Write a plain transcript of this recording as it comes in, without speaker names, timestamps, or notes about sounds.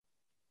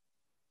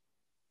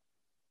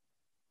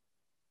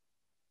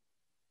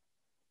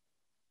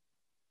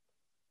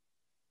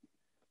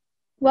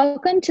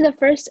Welcome to the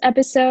first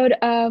episode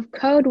of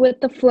Code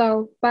with the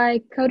Flow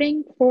by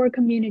Coding for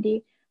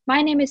Community.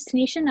 My name is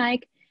Tanisha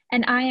Naik,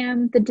 and I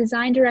am the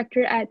Design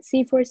Director at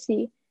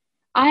C4C.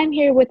 I am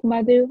here with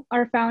Madhu,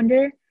 our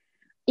founder,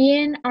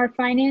 Ian, our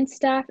finance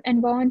staff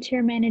and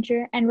volunteer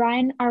manager, and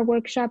Ryan, our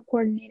workshop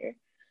coordinator.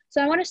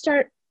 So I want to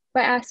start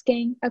by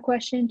asking a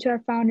question to our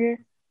founder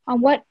on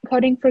what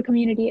Coding for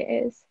Community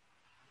is.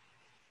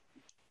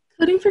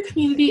 Coding for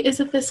Community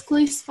is a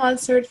fiscally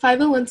sponsored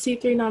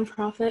 501c3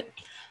 nonprofit.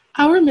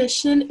 Our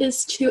mission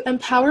is to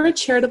empower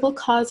charitable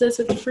causes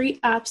with free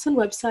apps and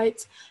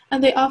websites,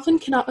 and they often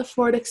cannot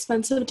afford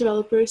expensive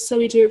developers, so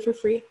we do it for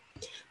free.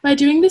 By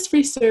doing this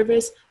free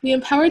service, we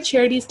empower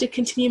charities to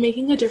continue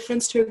making a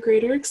difference to a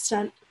greater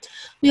extent.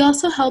 We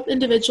also help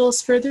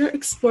individuals further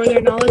explore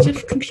their knowledge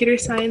of computer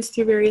science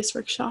through various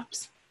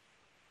workshops.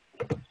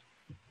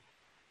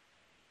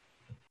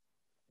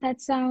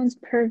 That sounds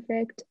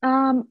perfect.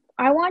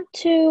 I want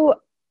to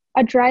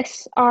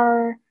address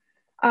our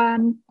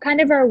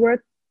our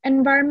work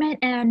environment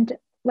and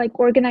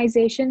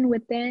organization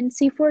within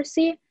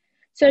C4C.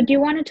 So do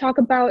you want to talk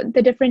about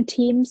the different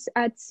teams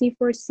at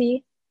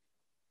C4C?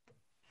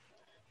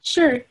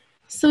 Sure.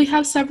 So we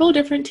have several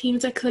different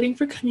teams at Coding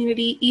for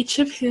Community, each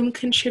of whom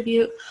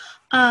contribute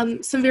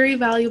some very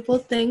valuable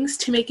things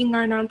to making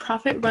our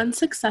nonprofit run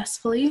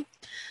successfully.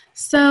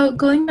 So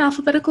going in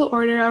alphabetical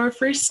order, our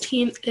first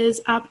team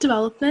is app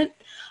development.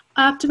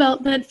 App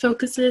development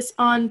focuses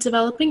on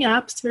developing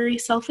apps, very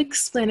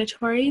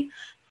self-explanatory,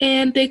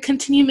 and they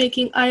continue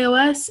making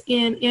iOS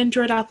and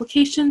Android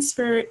applications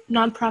for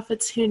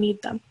nonprofits who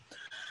need them.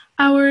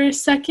 Our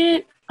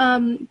second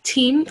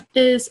team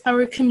is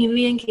our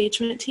community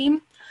engagement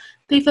team.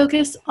 They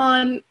focus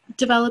on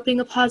developing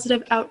a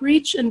positive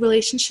outreach and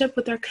relationship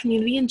with our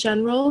community in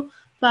general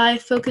by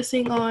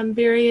focusing on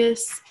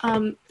various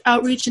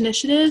outreach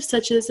initiatives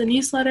such as a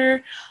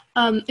newsletter,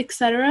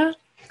 etc.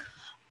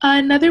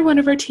 Another one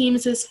of our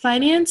teams is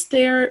finance.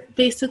 They're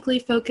basically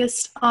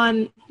focused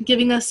on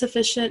giving us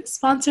sufficient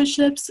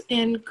sponsorships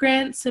and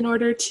grants in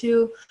order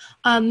to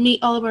meet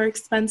all of our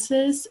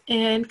expenses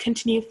and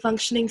continue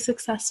functioning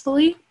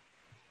successfully.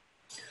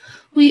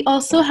 We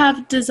also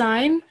have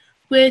design,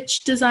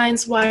 which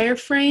designs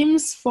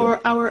wireframes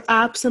for our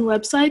apps and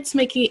websites,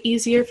 making it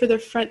easier for the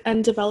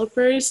front-end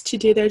developers to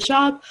do their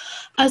job,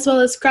 as well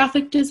as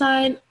graphic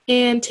design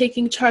and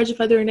taking charge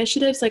of other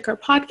initiatives like our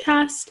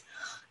podcast.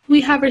 We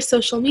have our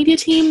social media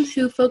team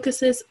who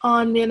focuses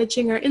on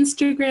managing our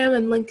Instagram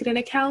and LinkedIn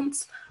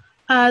accounts,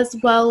 as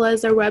well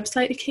as our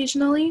website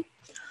occasionally.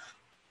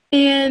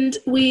 And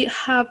we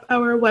have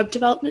our web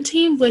development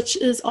team, which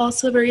is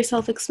also very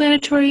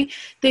self-explanatory.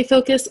 They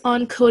focus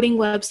on coding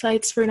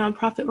websites for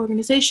nonprofit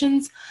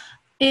organizations.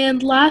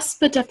 And last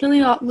but definitely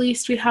not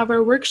least, we have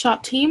our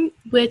workshop team,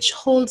 which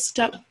holds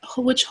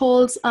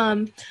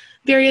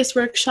various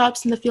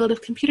workshops in the field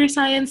of computer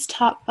science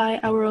taught by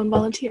our own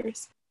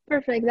volunteers.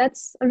 Perfect.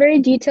 That's a very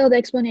detailed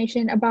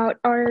explanation about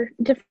our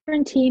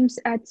different teams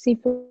at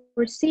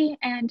C4C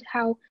and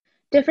how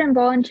different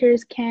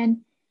volunteers can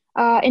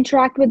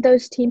interact with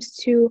those teams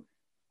to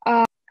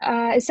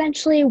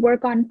essentially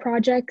work on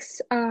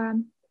projects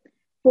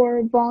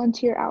for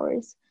volunteer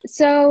hours.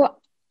 So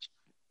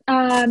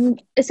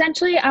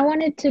essentially, I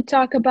wanted to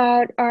talk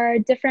about our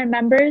different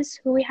members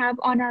who we have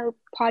on our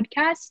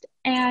podcast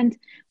and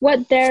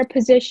what their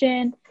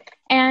position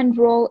and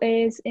role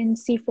is in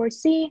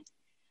C4C.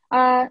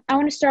 I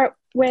want to start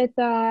with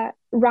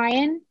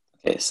Ryan.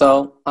 Okay,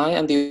 so I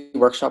am the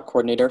workshop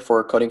coordinator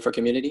for Coding for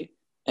Community.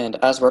 And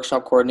as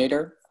workshop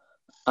coordinator,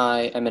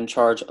 I am in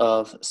charge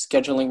of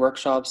scheduling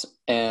workshops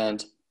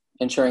and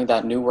ensuring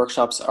that new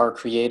workshops are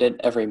created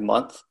every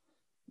month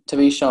to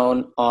be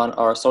shown on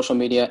our social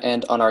media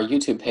and on our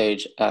YouTube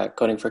page at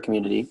Coding for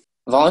Community.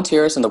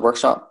 Volunteers in the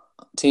workshop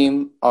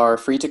team are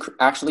free to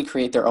actually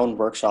create their own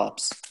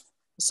workshops.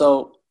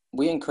 So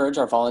we encourage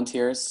our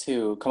volunteers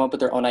to come up with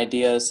their own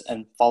ideas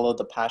and follow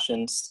the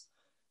passions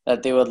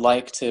that they would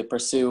like to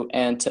pursue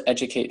and to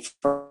educate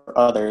for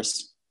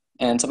others.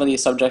 And some of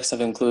these subjects have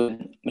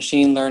included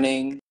machine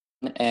learning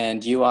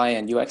and UI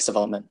and UX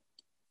development.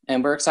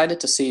 And we're excited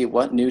to see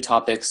what new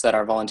topics that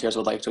our volunteers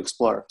would like to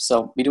explore.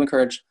 So we do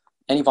encourage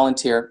any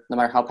volunteer, no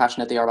matter how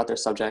passionate they are about their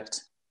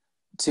subject,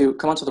 to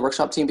come onto the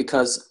workshop team,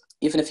 because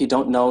even if you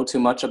don't know too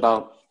much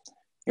about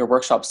your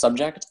workshop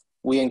subject,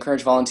 we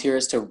encourage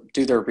volunteers to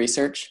do their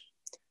research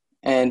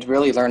and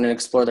really learn and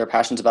explore their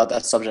passions about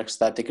that subject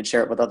so that they could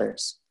share it with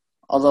others.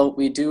 Although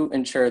we do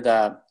ensure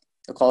that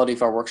the quality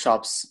of our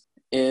workshops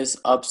is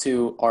up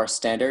to our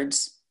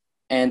standards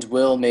and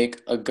will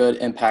make a good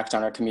impact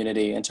on our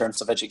community in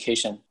terms of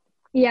education.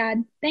 Yeah,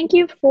 thank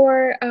you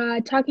for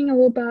talking a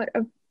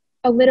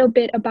little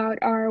bit about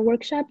our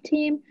workshop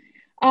team.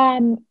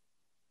 How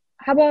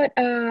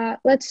about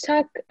let's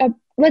talk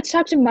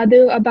to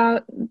Madhu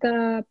about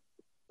the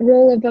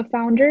role of a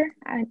founder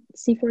at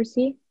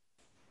C4C.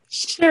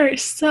 Sure.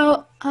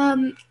 So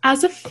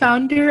as a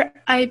founder,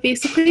 I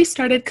basically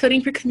started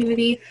Coding for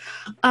Community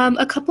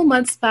a couple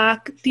months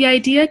back. The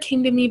idea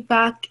came to me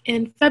back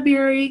in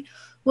February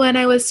When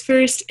I was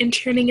first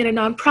interning in a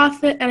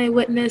nonprofit and I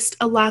witnessed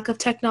a lack of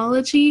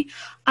technology,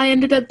 I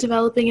ended up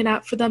developing an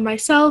app for them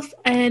myself,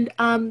 and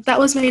that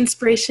was my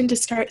inspiration to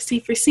start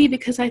C4C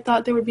because I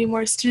thought there would be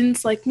more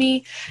students like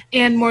me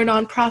and more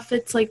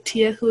nonprofits like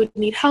TIA who would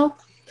need help.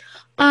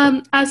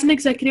 As an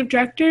executive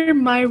director,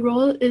 my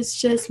role is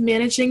just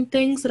managing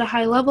things at a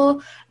high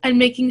level and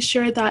making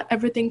sure that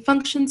everything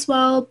functions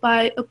well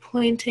by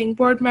appointing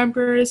board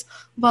members,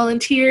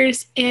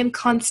 volunteers, and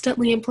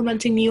constantly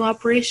implementing new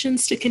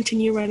operations to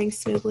continue running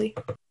smoothly.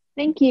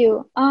 Thank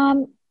you.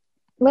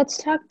 Let's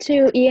talk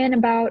to Ian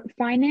about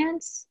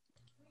finance.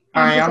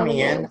 Hi, I'm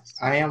Ian.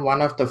 I am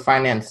one of the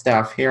finance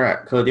staff here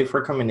at Coding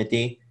for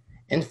Community.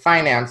 In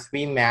finance,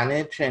 we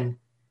manage and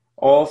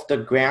all of the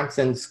grants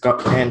and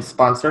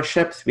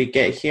sponsorships we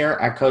get here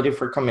at Coding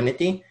for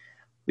Community.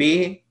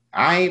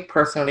 I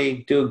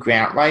personally do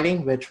grant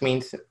writing, which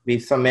means we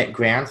submit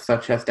grants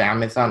such as the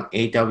Amazon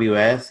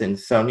AWS and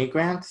Sony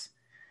grants.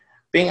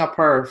 Being a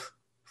part of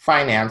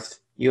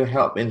finance, you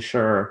help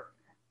ensure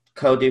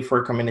Coding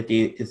for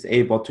Community is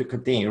able to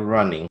continue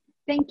running.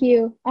 Thank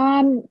you.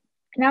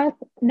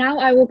 Now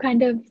I will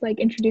kind of like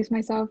introduce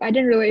myself. I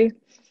didn't really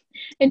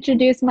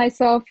introduce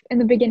myself in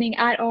the beginning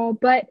at all,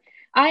 but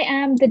I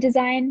am the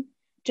design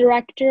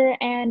director,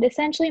 and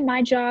essentially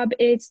my job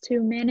is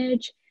to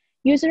manage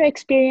user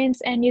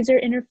experience and user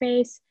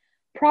interface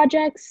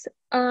projects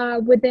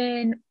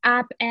within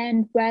app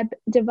and web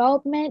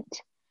development.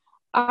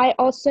 I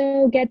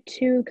also get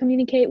to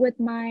communicate with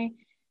my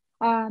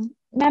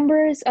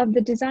members of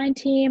the design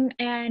team,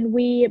 and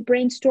we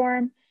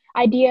brainstorm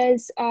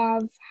ideas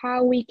of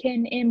how we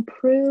can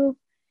improve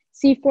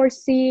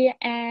C4C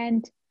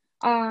and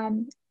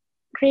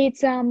create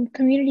some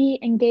community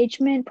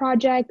engagement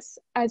projects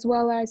as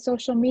well as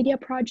social media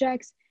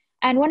projects.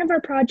 And one of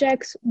our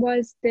projects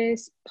was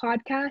this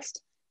podcast.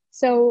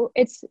 So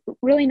it's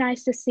really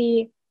nice to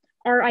see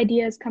our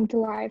ideas come to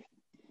life.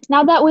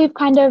 Now that we've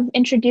kind of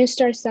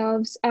introduced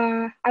ourselves,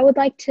 I would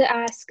like to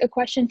ask a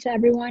question to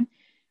everyone.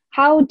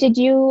 How did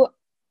you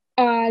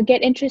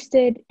get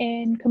interested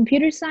in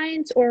computer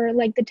science or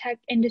like the tech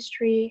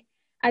industry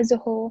as a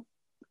whole?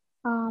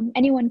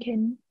 Anyone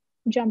can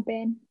jump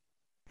in.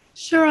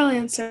 Sure, I'll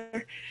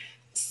answer.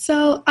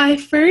 So I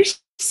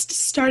first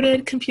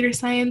started computer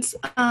science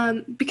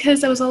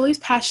because I was always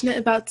passionate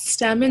about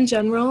STEM in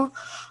general.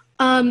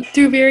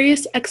 Through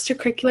various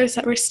extracurriculars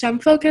that were STEM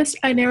focused,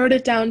 I narrowed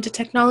it down to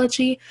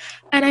technology.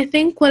 And I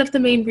think one of the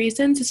main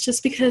reasons is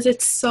just because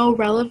it's so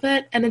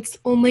relevant and it's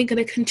only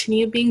going to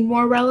continue being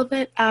more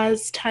relevant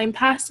as time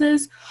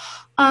passes.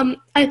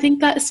 I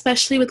think that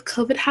especially with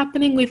COVID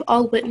happening, we've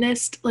all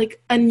witnessed like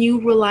a new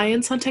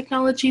reliance on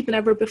technology than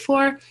ever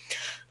before.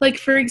 Like,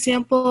 for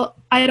example,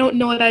 I don't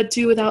know what I'd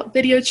do without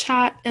video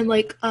chat and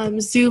like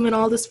Zoom and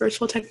all this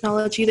virtual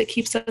technology that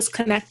keeps us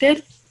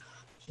connected.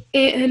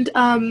 And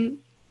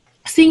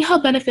seeing how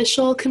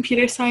beneficial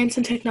computer science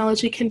and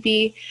technology can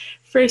be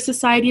for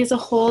society as a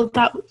whole,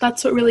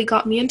 that's what really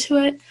got me into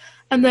it.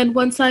 And then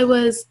once I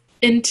was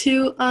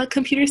into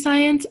computer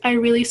science, I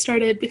really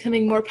started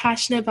becoming more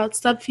passionate about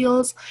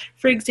subfields.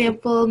 For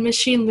example,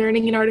 machine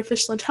learning and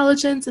artificial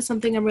intelligence is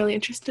something I'm really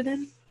interested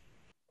in.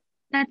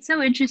 That's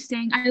so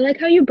interesting. I like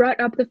how you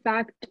brought up the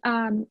fact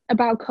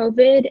about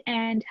COVID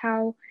and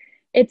how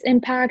its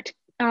impact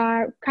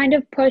kind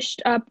of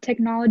pushed up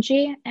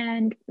technology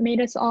and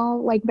made us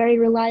all like very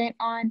reliant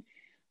on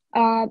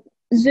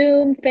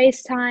Zoom,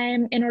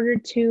 FaceTime in order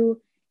to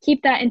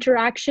keep that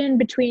interaction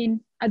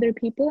between other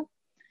people.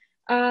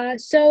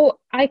 So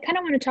I kind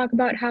of want to talk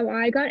about how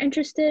I got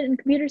interested in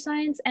computer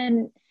science,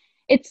 and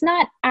it's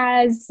not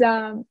as,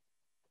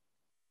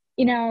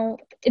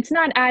 it's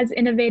not as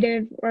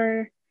innovative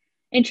or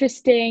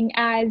interesting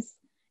as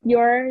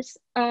your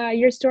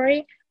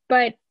story,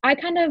 but I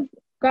kind of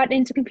got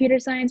into computer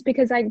science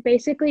because I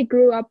basically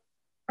grew up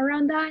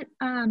around that.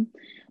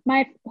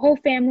 My whole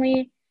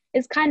family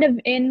is kind of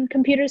in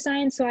computer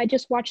science, so I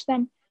just watched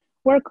them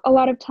work a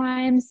lot of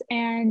times,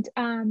 and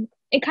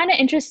it kind of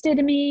interested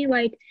me,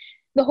 like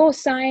the whole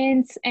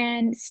science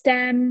and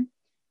STEM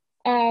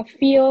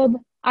field.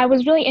 I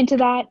was really into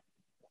that.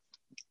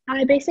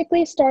 I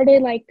basically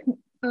started like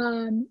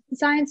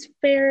science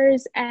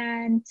fairs,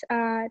 and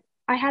I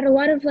had a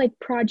lot of like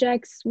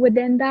projects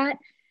within that.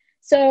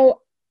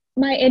 So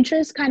my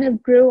interest kind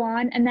of grew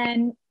on, and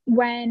then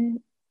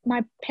when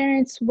my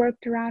parents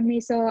worked around me,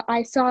 so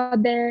I saw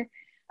their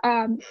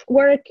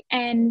work,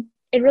 and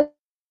it really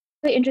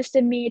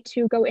interested me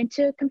to go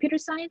into computer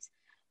science.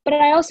 But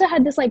I also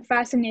had this like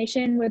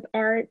fascination with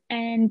art,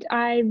 and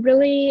I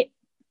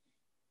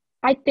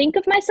think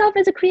of myself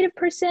as a creative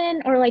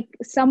person or like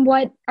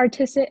somewhat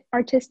artistic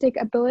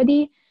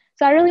ability.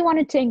 So I really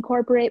wanted to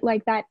incorporate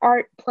like that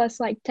art plus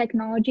like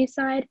technology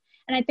side.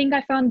 And I think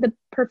I found the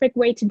perfect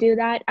way to do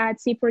that at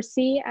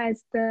C4C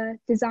as the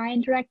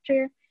design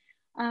director.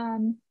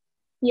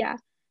 Yeah.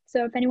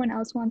 So if anyone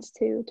else wants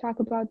to talk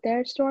about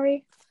their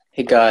story.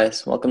 Hey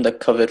guys, welcome to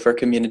COVID for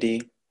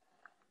Community.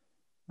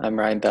 I'm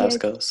Ryan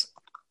Bascos.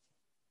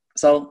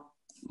 So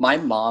my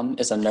mom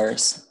is a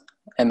nurse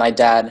and my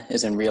dad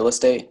is in real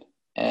estate.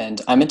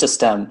 and I'm into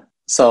STEM.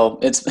 So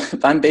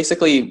I'm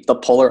basically the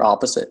polar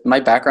opposite. My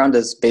background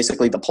is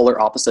basically the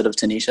polar opposite of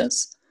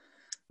Tanisha's.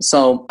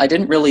 So I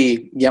didn't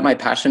really get my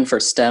passion for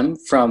STEM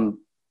from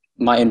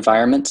my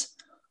environment,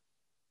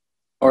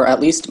 or at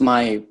least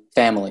my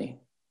family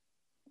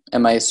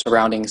and my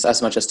surroundings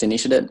as much as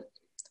Tanisha did.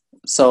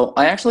 So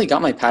I actually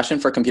got my passion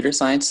for computer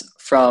science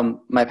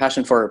from my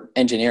passion for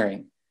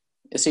engineering.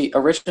 You see,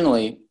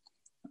 originally,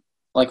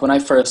 like when I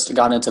first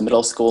got into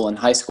middle school and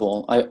high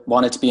school, I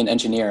wanted to be an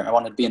engineer. I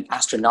wanted to be an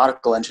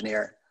astronautical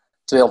engineer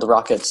to build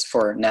rockets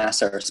for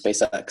NASA or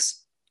SpaceX.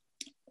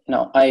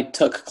 I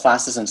took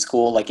classes in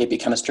school like AP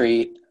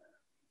chemistry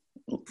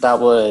that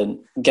would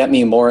get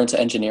me more into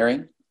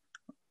engineering.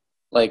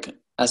 Like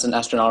as an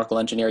astronautical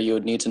engineer, you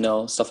would need to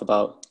know stuff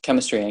about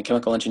chemistry and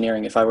chemical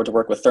engineering if I were to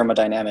work with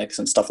thermodynamics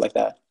and stuff like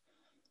that.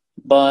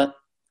 But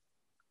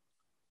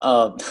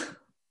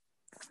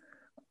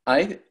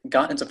I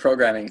got into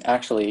programming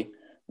actually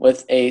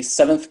with a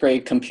 7th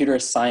grade computer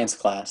science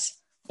class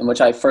in which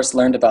I first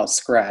learned about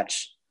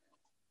Scratch.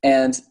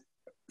 And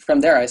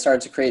from there, I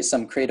started to create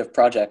some creative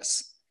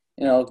projects,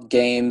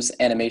 games,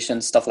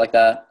 animation, stuff like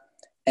that.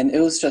 And it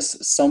was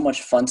just so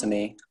much fun to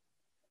me.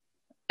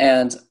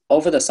 And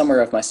over the summer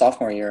of my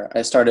sophomore year,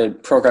 I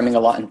started programming a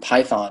lot in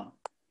Python.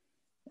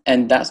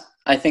 And that,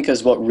 I think,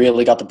 is what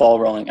really got the ball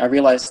rolling. I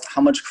realized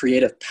how much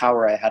creative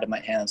power I had in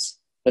my hands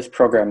with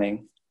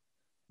programming.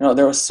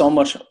 There was so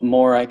much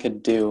more I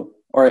could do,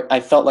 or I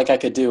felt like I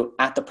could do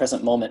at the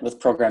present moment with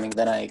programming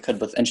than I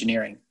could with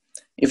engineering.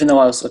 Even though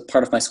I was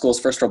part of my school's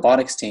first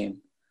robotics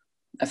team,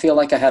 I feel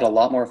like I had a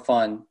lot more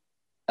fun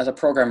as a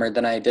programmer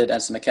than I did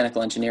as a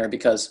mechanical engineer,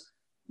 because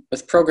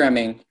with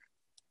programming,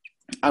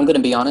 I'm going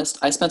to be honest,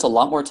 I spent a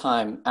lot more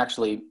time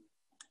actually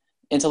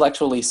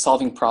intellectually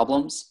solving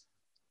problems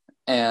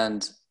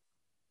and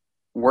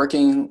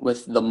working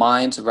with the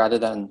mind rather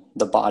than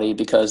the body,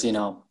 because,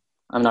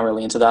 I'm not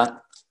really into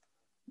that.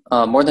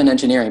 More than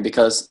engineering,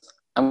 because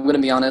I'm going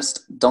to be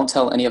honest, don't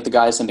tell any of the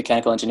guys in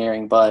mechanical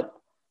engineering, but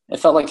it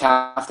felt like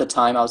half the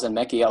time I was in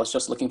Mechie, I was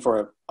just looking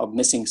for a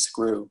missing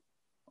screw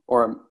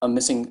or a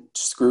missing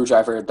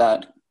screwdriver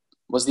that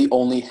was the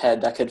only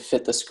head that could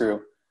fit the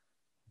screw.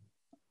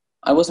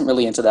 I wasn't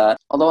really into that.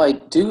 Although I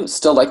do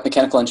still like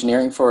mechanical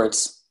engineering for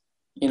its,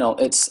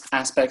 its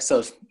aspects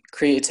of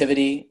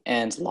creativity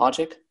and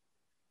logic,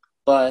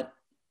 but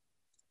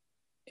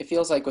it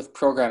feels like with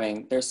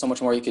programming, there's so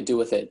much more you could do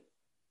with it.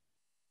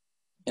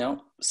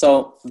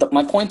 So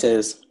my point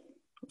is,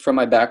 from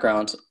my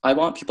background, I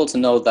want people to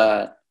know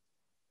that,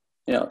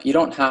 you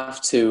don't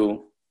have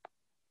to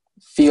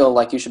feel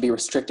like you should be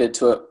restricted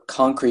to a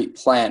concrete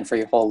plan for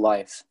your whole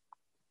life.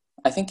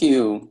 I think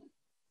you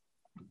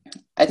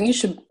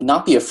should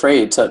not be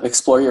afraid to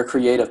explore your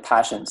creative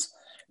passions,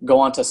 go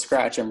onto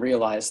Scratch and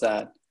realize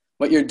that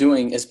what you're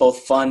doing is both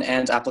fun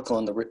and applicable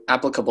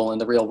in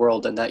the real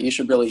world, and that you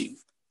should really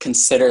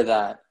consider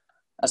that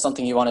as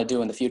something you want to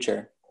do in the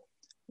future.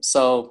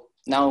 So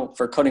now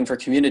for Coding for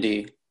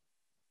Community,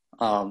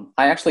 I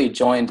actually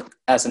joined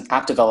as an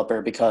app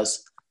developer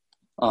because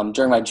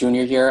during my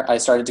junior year, I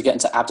started to get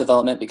into app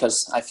development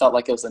because I felt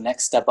like it was the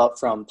next step up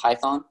from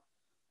Python.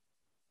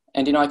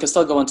 And, I could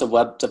still go into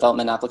web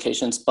development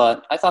applications,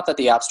 but I thought that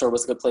the App Store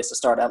was a good place to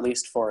start, at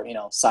least for,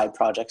 side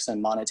projects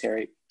and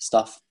monetary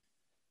stuff,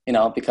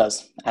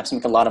 because apps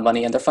make a lot of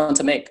money and they're fun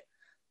to make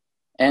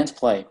and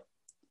play.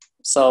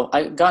 So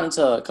I got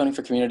into Coding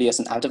for Community as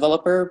an app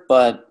developer,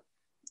 but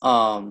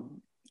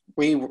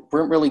we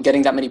weren't really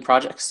getting that many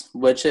projects,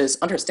 which is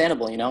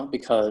understandable,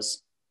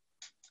 because,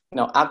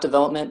 app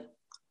development,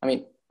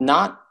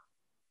 not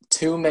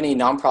too many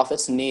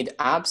nonprofits need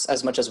apps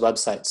as much as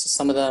websites.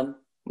 Some of them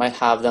might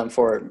have them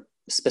for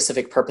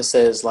specific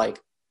purposes, like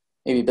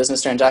maybe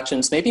business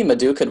transactions. Maybe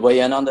Madhu could weigh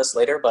in on this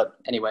later, but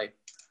anyway.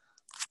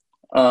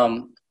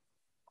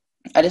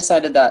 I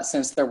decided that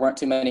since there weren't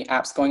too many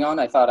apps going on,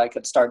 I thought I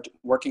could start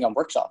working on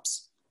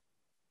workshops.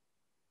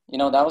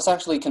 That was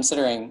actually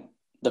considering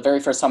the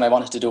very first time I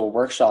wanted to do a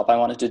workshop. I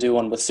wanted to do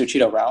one with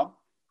Suchito Rao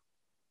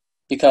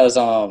because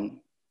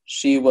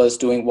she was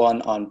doing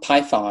one on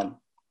Python.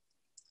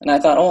 And I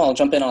thought, I'll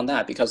jump in on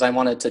that because I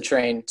wanted to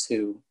train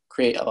to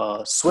create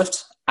a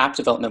Swift app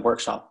development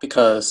workshop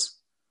because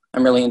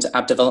I'm really into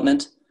app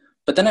development.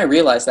 But then I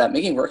realized that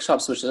making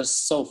workshops was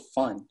just so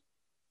fun,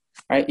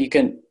 right? You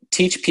can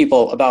teach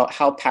people about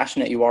how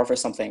passionate you are for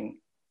something.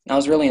 And I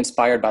was really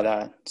inspired by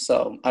that.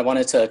 So I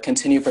wanted to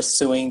continue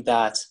pursuing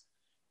that,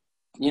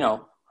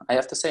 I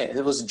have to say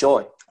it was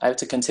joy. I have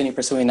to continue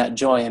pursuing that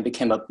joy and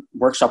became a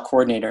workshop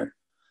coordinator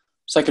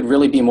so I could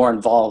really be more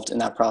involved in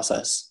that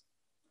process.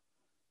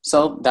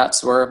 So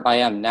that's where I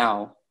am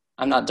now.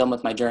 I'm not done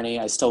with my journey.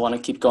 I still want to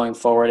keep going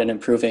forward and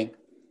improving.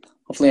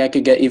 Hopefully I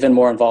could get even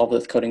more involved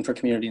with Coding for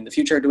Community in the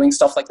future, doing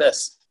stuff like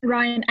this.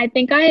 Ryan, I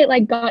think I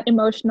got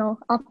emotional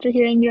after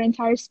hearing your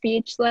entire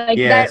speech.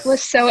 Yes, that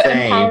was so same.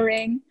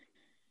 Empowering.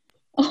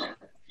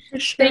 For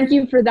sure. Thank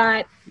you for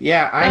that.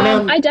 Yeah, I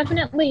know. I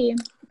definitely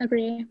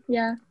agree.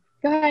 Yeah,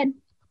 go ahead.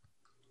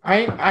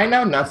 I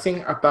know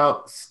nothing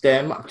about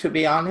STEM, to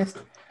be honest.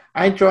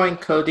 I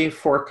joined Coding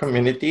for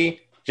Community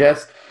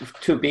just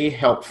to be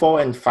helpful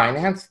in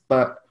finance.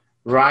 But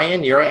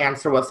Ryan, your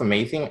answer was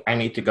amazing. I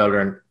need to go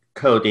learn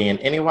coding. And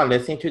anyone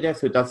listening to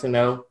this who doesn't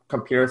know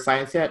computer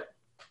science yet,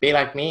 be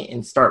like me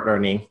and start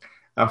learning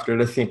after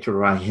listening to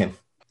Ryan.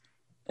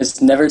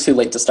 It's never too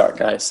late to start,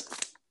 guys.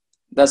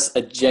 That's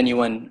a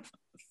genuine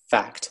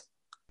fact.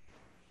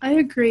 I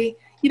agree.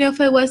 You know,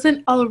 if I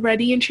wasn't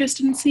already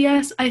interested in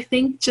CS, I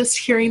think just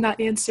hearing that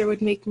answer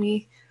would make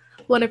me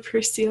want to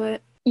pursue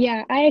it.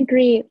 Yeah, I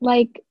agree.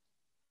 Like,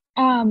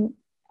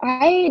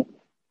 I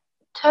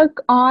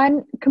took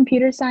on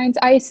computer science.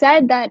 I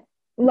said that,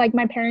 like,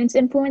 my parents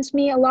influenced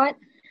me a lot,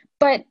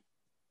 but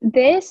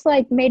this,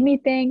 like, made me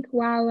think,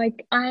 wow,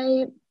 like,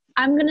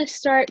 I'm gonna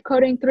start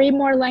coding 3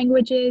 more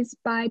languages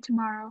by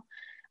tomorrow.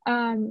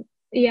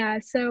 Yeah,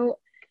 so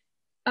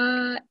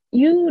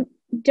you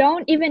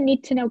don't even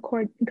need to know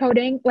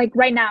coding like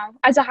right now.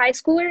 As a high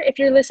schooler, if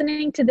you're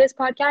listening to this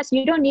podcast,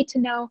 you don't need to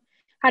know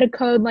how to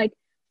code like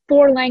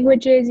 4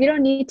 languages. You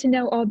don't need to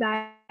know all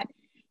that.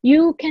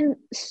 You can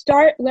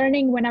start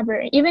learning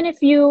whenever. Even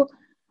if you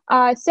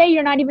say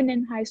you're not even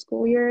in high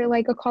school, you're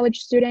like a college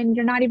student,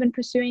 you're not even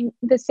pursuing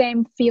the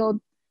same field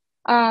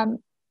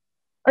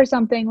or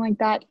something like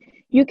that.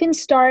 You can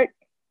start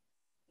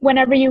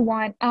whenever you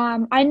want.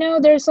 I know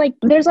there's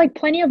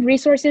plenty of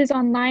resources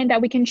online that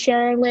we can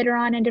share later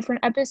on in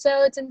different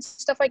episodes and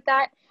stuff like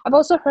that. I've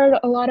also heard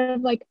a lot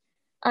of like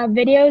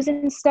videos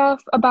and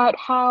stuff about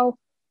how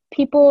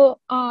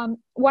people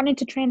wanted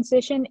to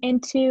transition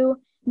into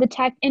the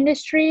tech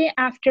industry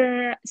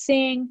after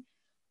seeing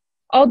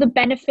all the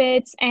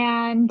benefits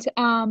and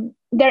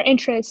their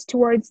interest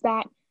towards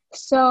that.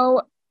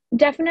 So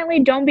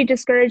definitely don't be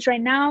discouraged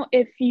right now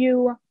if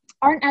you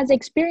aren't as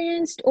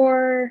experienced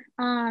or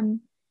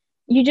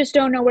you just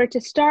don't know where to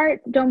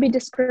start. Don't be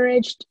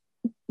discouraged.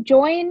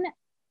 Join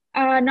a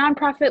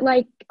nonprofit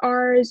like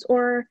ours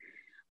or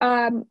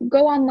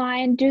go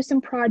online, do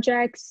some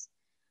projects,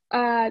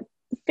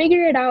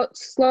 figure it out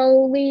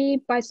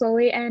slowly,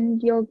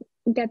 and you'll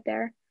get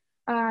there.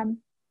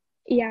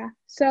 Yeah,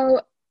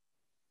 so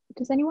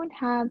does anyone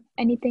have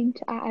anything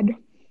to add?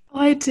 Oh,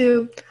 I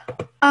do.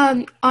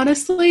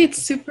 Honestly, it's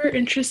super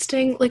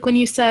interesting, like when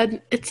you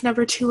said it's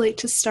never too late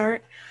to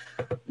start,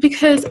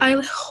 because I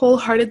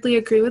wholeheartedly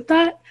agree with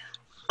that.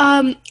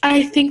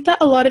 I think that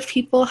a lot of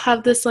people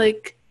have this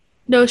like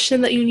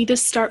notion that you need to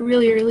start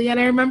really early, and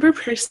I remember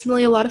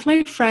personally a lot of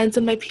my friends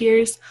and my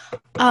peers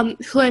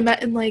who I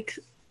met in like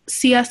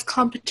CS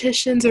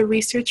competitions or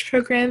research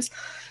programs,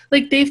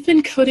 like they've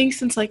been coding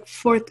since like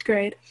 4th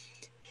grade.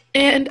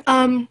 And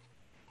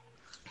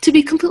to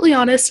be completely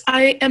honest,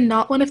 I am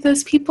not one of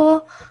those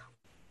people.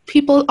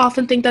 People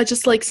often think that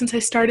just like since I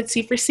started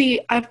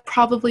C4C, I've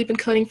probably been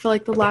coding for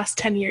like the last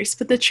 10 years.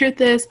 But the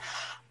truth is,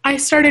 I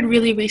started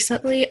really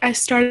recently. I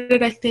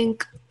started, I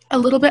think, a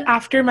little bit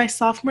after my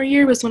sophomore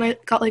year was when I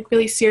got like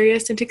really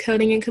serious into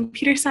coding and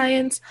computer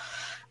science.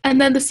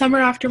 And then the summer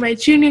after my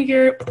junior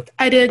year,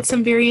 I did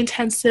some very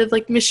intensive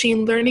like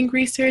machine learning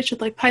research with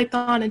like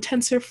Python and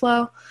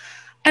TensorFlow.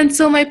 And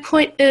so my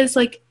point is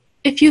like,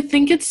 if you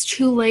think it's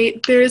too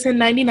late, there is a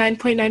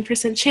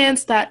 99.9%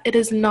 chance that it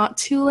is not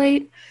too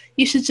late.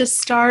 You should just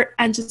start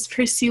and just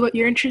pursue what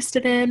you're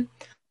interested in.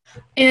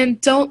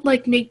 And don't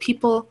like make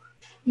people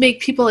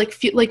like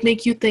feel like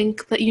make you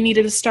think that you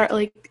needed to start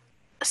like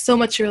so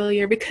much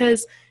earlier,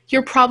 because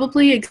you're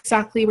probably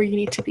exactly where you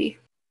need to be.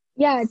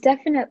 Yeah,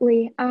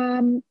 definitely.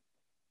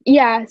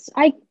 Yes,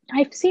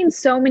 I've seen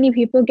so many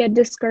people get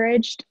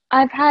discouraged.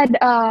 I've had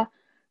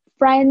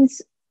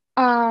friends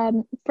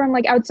from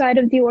like outside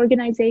of the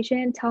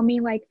organization tell me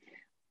like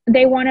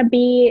they want to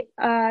be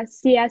a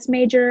CS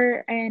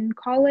major in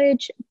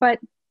college, but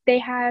they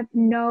have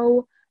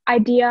no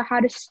idea how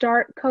to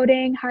start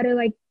coding, how to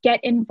like get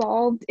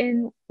involved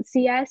in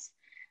CS.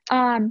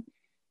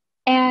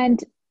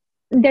 And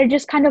they're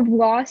just kind of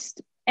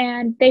lost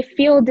and they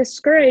feel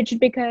discouraged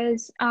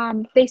because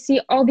they see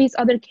all these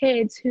other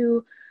kids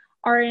who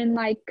are in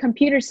like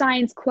computer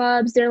science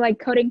clubs. They're like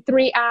coding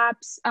 3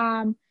 apps.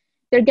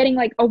 They're getting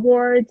like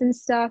awards and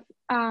stuff,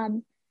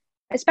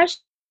 especially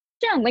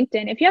on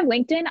LinkedIn. If you have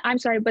LinkedIn, I'm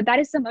sorry, but that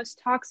is the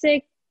most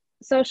toxic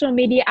social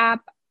media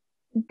app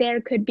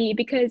there could be,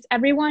 because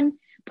everyone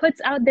puts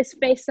out this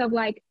face of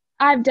like,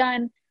 I've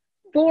done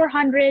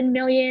 400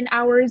 million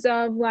hours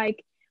of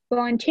like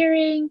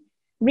volunteering,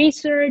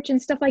 research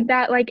and stuff like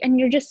that. Like, and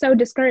you're just so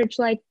discouraged.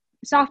 Like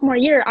sophomore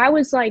year, I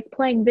was like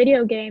playing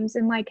video games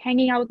and like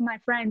hanging out with my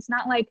friends,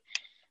 not like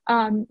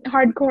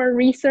hardcore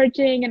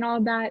researching and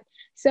all that.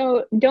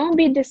 So don't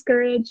be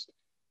discouraged.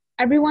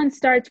 Everyone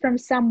starts from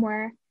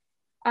somewhere.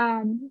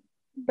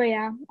 But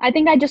yeah, I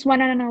think I just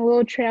went on a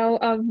little trail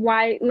of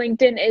why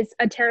LinkedIn is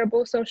a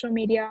terrible social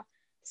media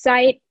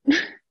site.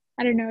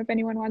 I don't know if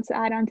anyone wants to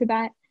add on to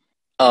that.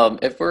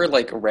 If we're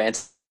like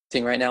ranting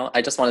right now,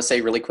 I just want to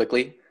say really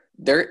quickly,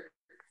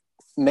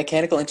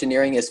 mechanical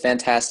engineering is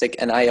fantastic,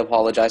 and I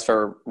apologize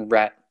for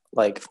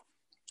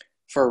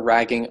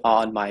ragging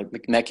on my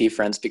mechie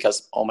friends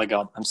because, oh my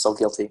god, I'm so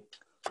guilty.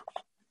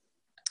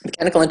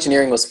 Mechanical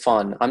engineering was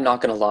fun, I'm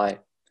not going to lie.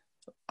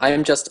 I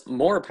am just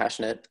more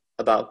passionate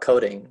about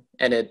coding,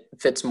 and it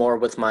fits more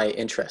with my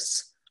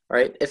interests. All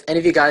right. If any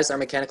of you guys are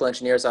mechanical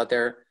engineers out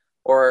there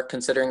or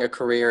considering a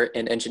career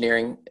in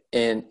engineering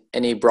in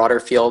any broader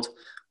field,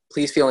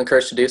 please feel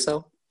encouraged to do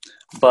so.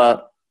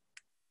 But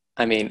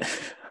I mean,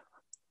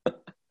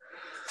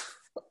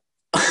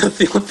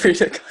 feel free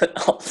to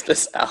cut all of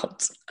this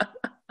out.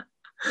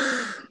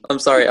 I'm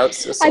sorry. I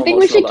was just so I think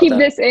we should keep that.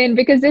 this in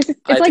because it's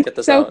like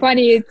so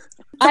funny.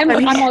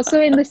 I'm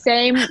also in the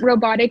same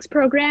robotics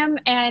program,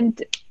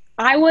 and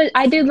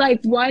I did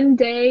like one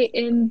day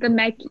in the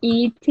Mech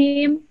E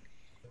team,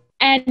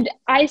 and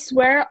I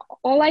swear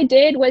all I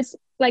did was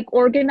like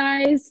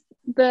organize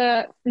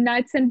the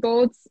nuts and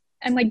bolts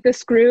and like the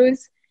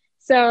screws.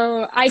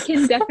 So I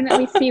can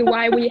definitely see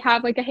why we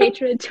have like a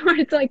hatred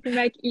towards like the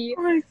Mech E.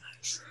 Oh my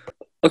gosh.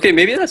 Okay,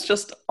 maybe that's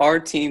just our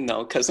team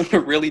though, because we're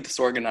really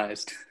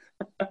disorganized.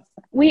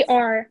 We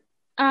are.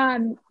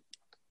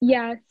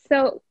 Yeah,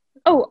 so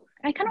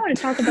I kind of want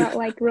to talk about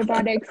like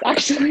robotics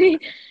actually.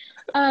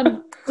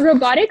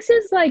 Robotics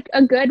is like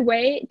a good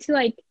way to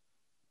like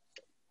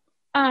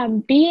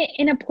be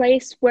in a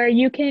place where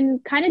you can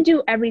kind of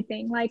do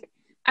everything. Like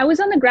I was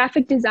on the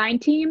graphic design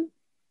team,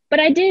 but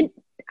I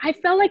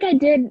felt like I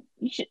did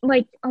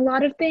like a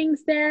lot of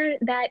things there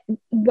that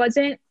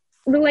wasn't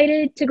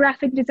related to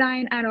graphic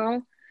design at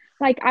all.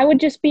 Like I would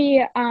just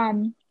be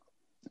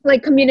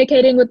like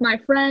communicating with my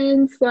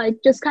friends, like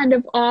just kind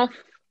of off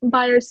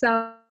by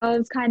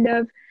ourselves, kind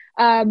of.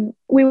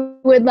 We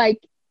would like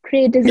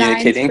create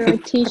designs for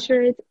like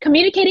t-shirts,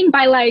 communicating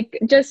by like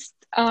just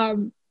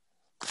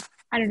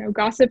I don't know,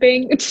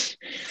 gossiping.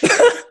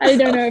 I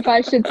don't know if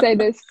I should say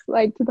this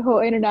like to the whole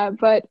internet,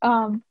 but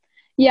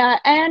yeah,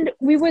 and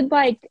we would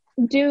like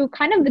do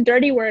kind of the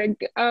dirty work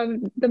of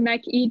the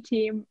Mech E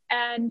team,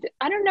 and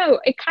I don't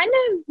know, it kind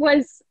of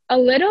was a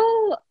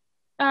little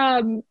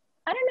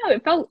I don't know,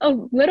 it felt a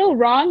little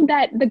wrong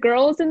that the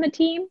girls in the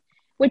team,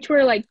 which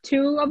were like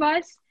two of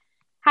us,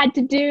 had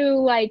to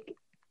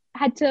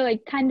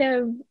kind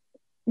of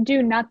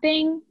do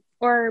nothing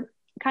or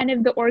kind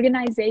of the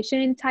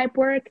organization type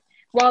work,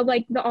 while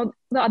like the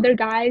other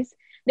guys,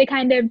 they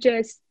kind of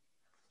just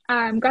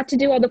got to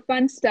do all the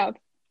fun stuff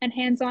and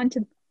hands-on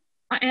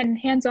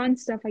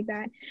stuff like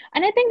that.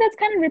 And I think that's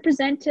kind of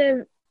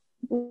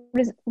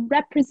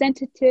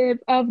representative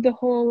of the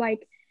whole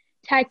like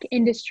tech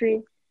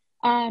industry.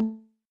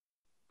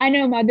 I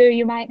know, Madhu,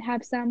 you might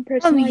have some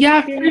personal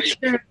experience.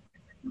 For sure.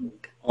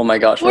 Oh my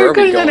gosh, we're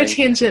going on a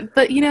tangent,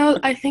 but you know,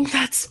 I think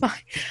that's fine.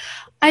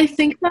 I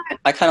think that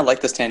I kind of like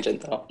this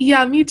tangent though.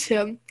 Yeah, me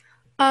too.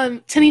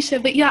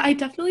 Tanisha, but yeah, I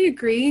definitely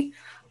agree.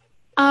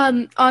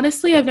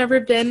 Honestly, I've never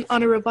been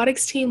on a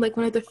robotics team, like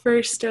one of the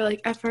first or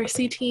like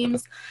FRC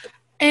teams.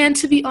 And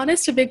to be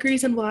honest, a big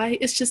reason why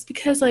is just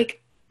because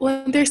like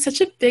when there's such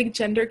a big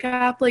gender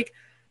gap, like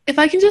if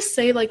I can just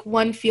say like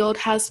one field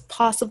has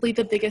possibly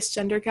the biggest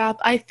gender gap,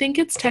 I think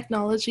it's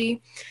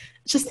technology.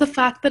 Just the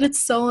fact that it's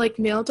so like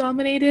male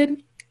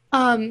dominated.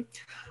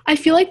 I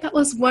feel like that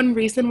was one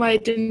reason why I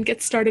didn't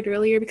get started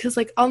earlier, because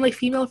like all my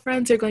female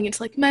friends are going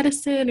into like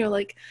medicine or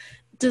like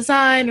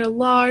design or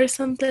law or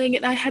something,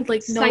 and I had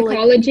like no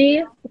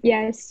psychology.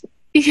 Yes.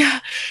 Yeah,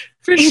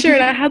 for sure.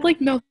 And I had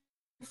like no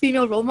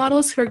female role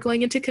models who are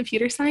going into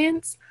computer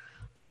science.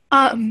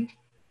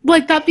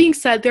 Like that being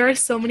said, there are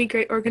so many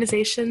great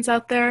organizations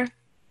out there.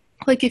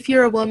 Like if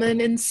you're a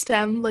woman in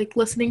STEM, like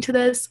listening to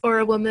this, or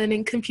a woman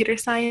in computer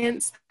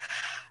science,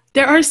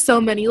 there are so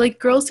many. Like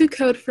Girls Who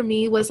Code for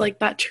me was like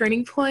that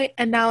turning point,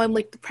 and now I'm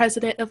like the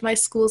president of my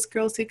school's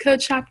Girls Who Code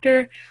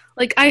chapter.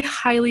 Like I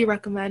highly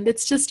recommend.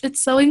 It's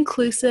so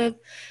inclusive.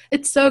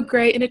 It's so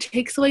great, and it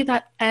takes away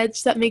that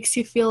edge that makes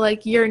you feel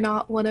like you're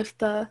not one of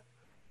the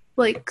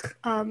like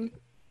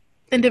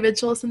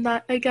individuals in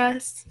that, I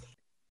guess.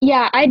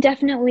 Yeah, I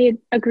definitely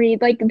agree.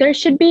 Like there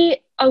should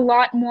be a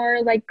lot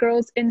more like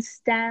girls in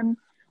STEM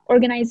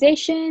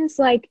organizations.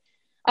 Like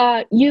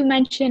you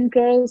mentioned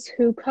Girls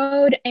Who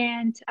Code,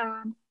 and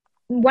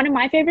one of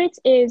my favorites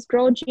is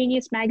Girl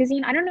Genius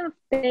Magazine. I don't know if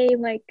they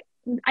like,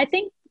 I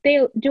think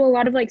they do a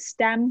lot of like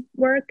STEM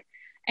work,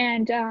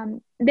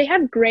 and they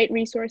have great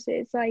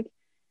resources. Like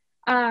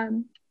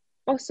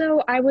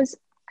also I was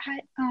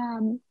at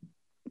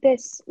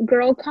this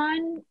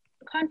GirlCon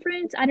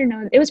conference. I don't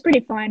know, it was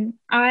pretty fun.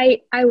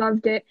 I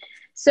loved it.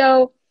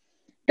 So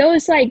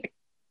those like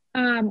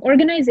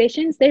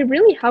organizations, they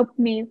really helped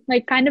me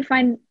like kind of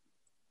find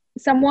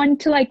someone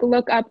to like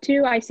look up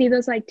to. I see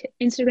those like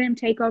Instagram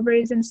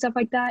takeovers and stuff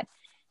like that,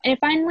 and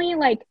finally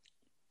like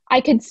I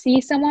could see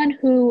someone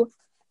who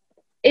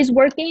is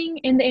working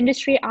in the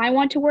industry I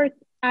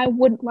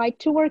would like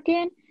to work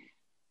in,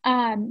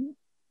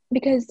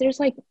 because there's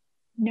like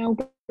no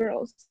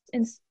girls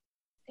in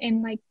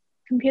like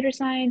computer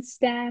science,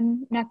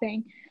 STEM,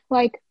 nothing.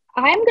 Like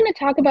I'm gonna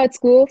talk about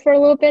school for a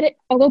little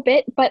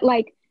bit, but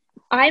like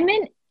I'm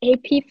in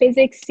AP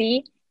Physics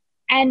C,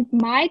 and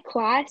my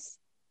class,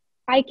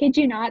 I kid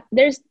you not,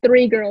 there's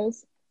 3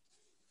 girls.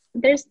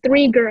 There's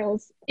 3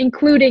 girls,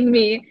 including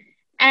me,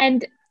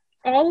 and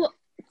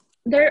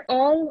they're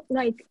all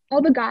like,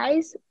 all the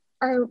guys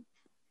are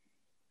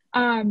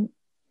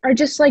are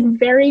just like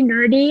very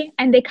nerdy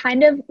and they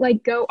kind of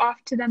like go off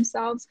to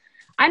themselves.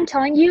 I'm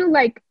telling you,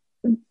 like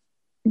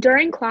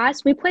during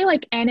class, we play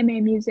like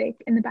anime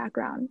music in the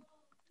background.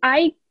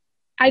 I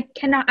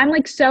cannot, I'm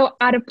like so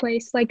out of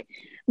place. Like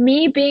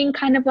me being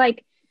kind of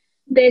like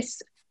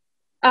this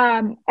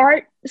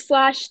art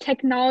slash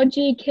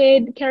technology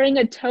kid carrying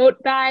a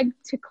tote bag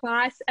to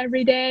class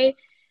every day,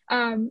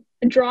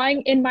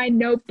 drawing in my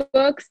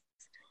notebooks,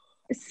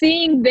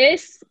 seeing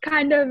this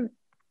kind of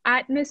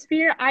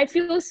atmosphere, I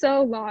feel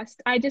so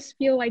lost. I just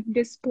feel like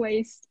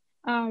displaced.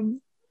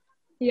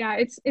 Yeah,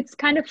 it's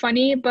kind of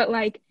funny, but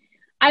like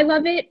I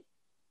love it.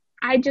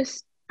 I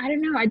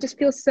don't know, I just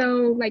feel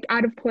so like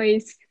out of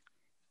place.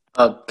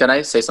 Can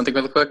I say something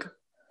really quick?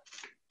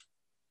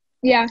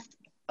 Yeah.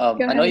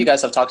 I know you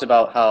guys have talked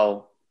about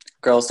how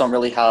girls don't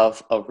really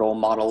have a role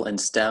model in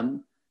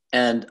STEM.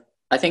 And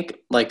I think,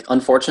 like,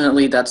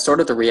 unfortunately, that's sort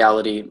of the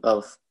reality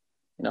of,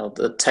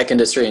 the tech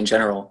industry in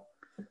general.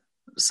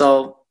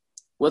 So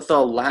with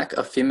the lack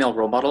of female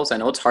role models, I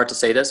know it's hard to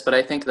say this, but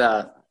I think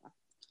that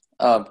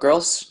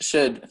girls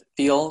should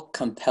feel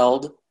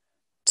compelled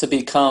to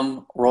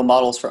become role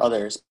models for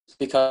others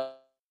because,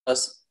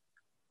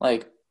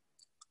 like,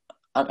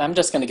 I'm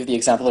just going to give the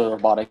example of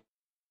robotics.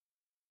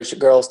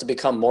 Girls to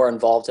become more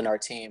involved in our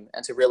team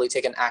and to really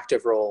take an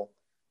active role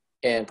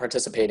in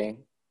participating.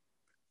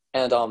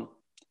 And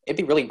it'd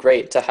be really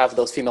great to have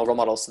those female role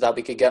models so that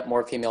we could get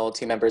more female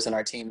team members in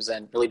our teams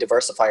and really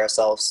diversify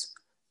ourselves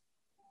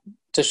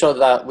to show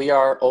that we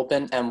are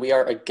open and we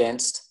are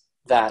against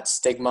that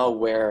stigma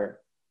where,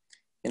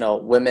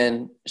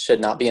 women should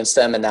not be in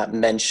STEM and that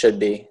men should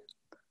be.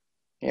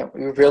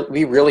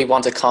 We really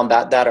want to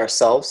combat that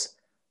ourselves,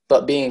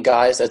 but being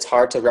guys, it's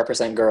hard to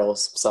represent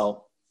girls.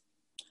 So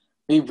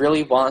we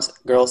really want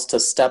girls to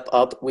step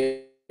up.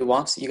 We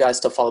want you guys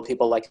to follow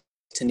people like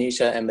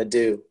Tanisha and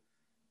Madhu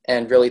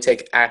and really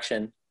take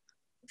action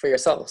for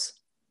yourselves.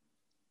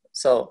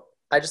 So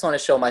I just want to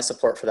show my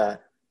support for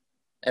that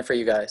and for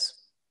you guys.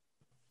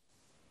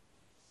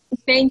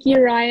 Thank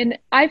you, Ryan.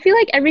 I feel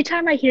like every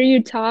time I hear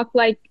you talk,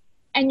 like,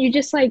 and you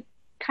just like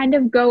kind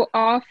of go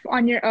off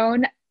on your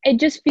own, it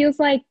just feels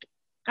like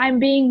I'm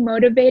being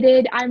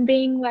motivated. I'm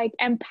being like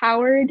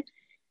empowered.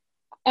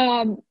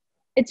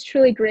 It's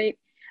truly great.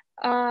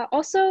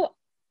 Also,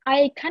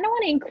 I kind of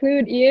want to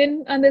include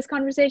Ian on this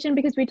conversation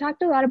because we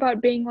talked a lot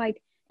about being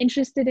like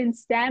interested in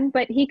STEM,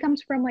 but he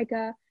comes from like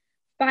a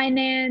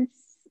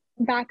finance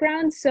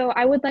background. So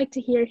I would like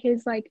to hear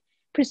his like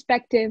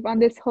perspective on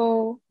this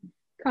whole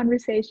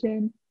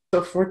conversation.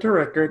 So for the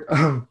record,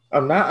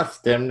 I'm not a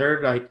STEM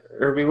nerd like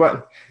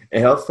everyone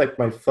else, like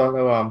my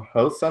fellow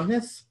hosts on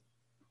this.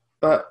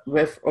 But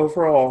with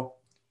overall,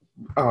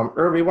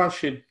 everyone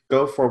should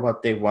go for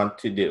what they want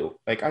to do.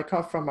 Like I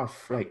come from a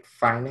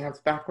finance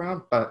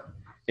background, but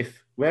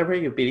if whatever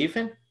you believe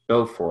in,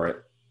 go for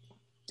it.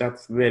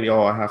 That's really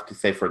all I have to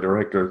say for the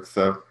record,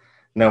 so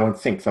no one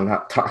thinks I'm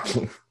not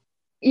talking.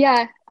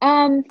 Yeah.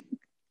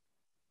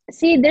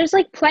 See, there's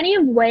like plenty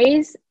of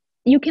ways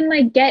you can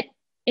like get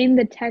in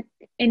the tech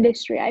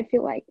industry, I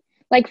feel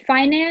like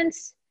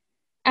finance,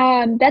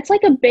 that's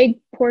like a big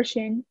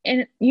portion,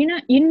 and you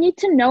need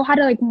to know how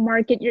to like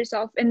market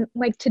yourself in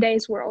like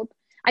today's world.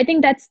 I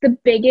think that's the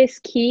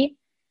biggest key.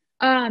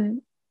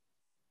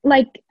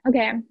 Like,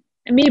 okay,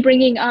 me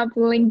bringing up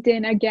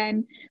LinkedIn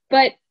again,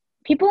 but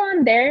people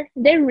on there,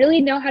 they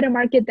really know how to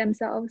market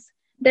themselves.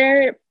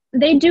 They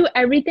do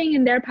everything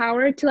in their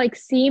power to like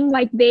seem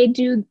like they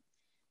do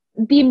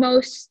the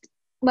most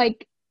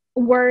like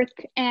work,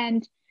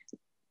 and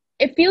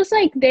it feels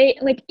like they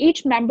like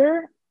each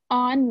member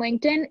on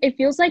LinkedIn, it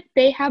feels like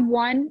they have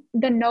won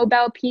the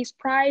Nobel Peace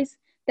Prize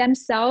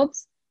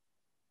themselves,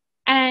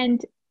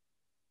 and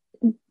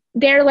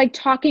they're like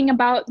talking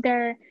about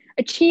their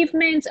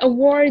achievements,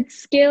 awards,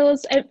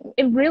 skills. It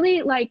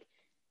really like,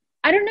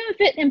 I don't know if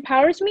it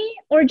empowers me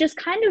or just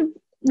kind of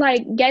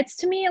like gets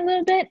to me a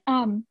little bit.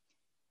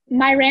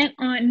 My rant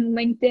on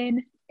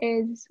LinkedIn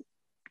is,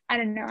 I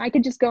don't know, I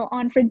could just go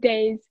on for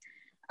days.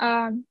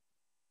 But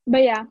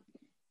yeah,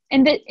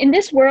 in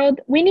this world,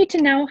 we need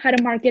to know how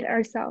to market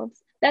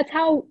ourselves. That's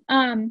how,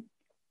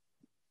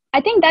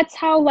 I think that's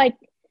how like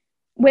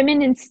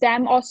women in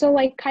STEM also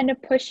like kind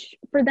of push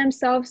for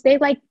themselves.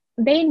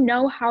 They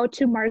know how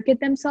to market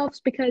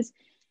themselves, because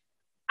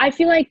I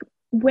feel like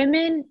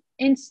women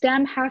in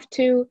STEM have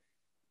to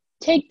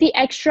take the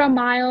extra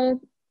mile,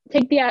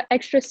 take the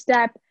extra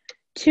step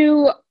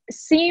to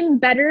seem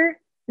better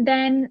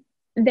than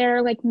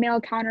their like male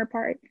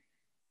counterpart.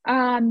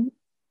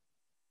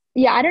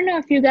 Yeah, I don't know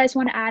if you guys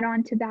want to add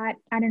on to that.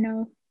 I don't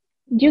know.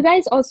 Do you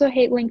guys also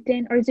hate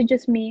LinkedIn, or is it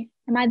just me?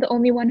 Am I the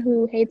only one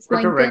who hates For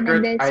LinkedIn the record,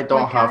 in this I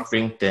don't podcast? have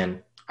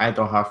LinkedIn.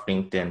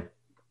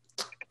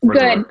 For the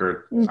Good.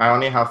 record, I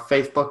only have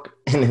Facebook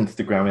and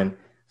Instagram, and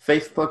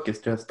Facebook is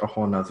just a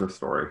whole nother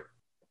story.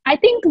 I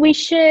think we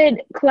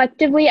should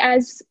collectively,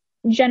 as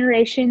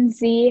Generation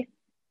Z,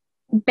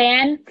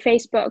 ban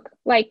Facebook.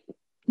 Like,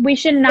 we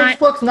should not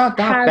Facebook's not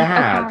that have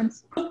bad.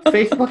 accounts.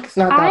 Facebook's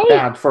not that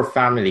bad for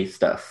family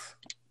stuff.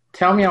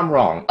 Tell me I'm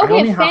wrong. Okay, I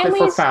only have it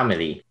for families-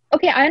 family.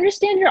 okay, I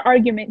understand your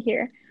argument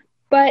here,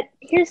 but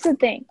here's the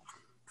thing.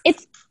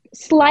 It's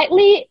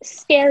slightly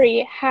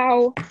scary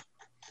how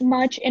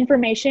much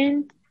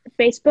information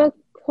Facebook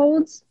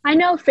holds. I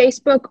know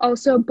Facebook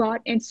also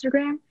bought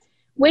Instagram,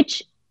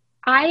 which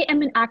I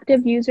am an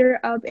active user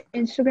of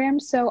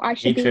Instagram, so I Me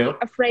should be too.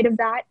 afraid of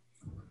that.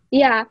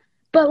 Yeah,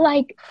 but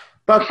like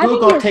But having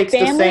Google your takes the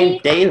same family,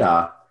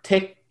 data.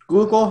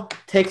 Google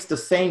takes the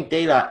same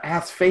data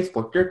as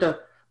Facebook. They're the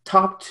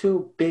top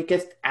 2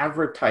 biggest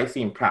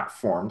advertising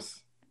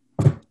platforms.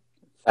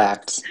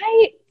 Facts.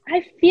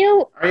 I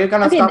feel Are you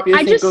gonna okay. stop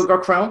using Google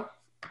Chrome?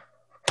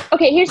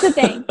 Okay, here's the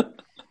thing.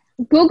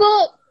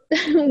 Google,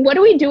 what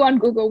do we do on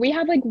Google? We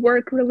have like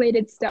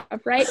work-related stuff,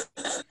 right?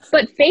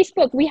 But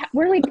Facebook,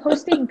 we're like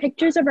posting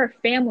pictures of our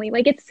family.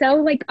 Like it's so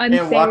like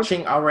unsafe. And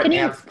watching our Can you-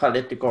 aunt's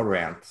political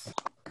rants.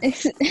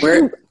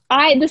 We're-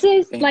 This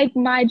is like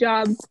my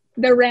job,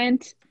 the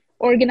rant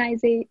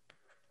organizer.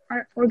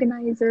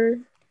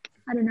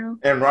 I don't know.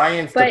 And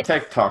Ryan's the But-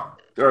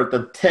 TikTok or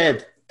the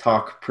TED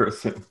Talk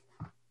person.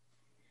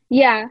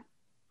 Yeah.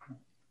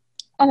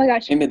 Oh my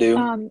gosh. Hey,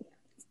 Madhu.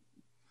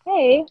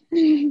 Hey.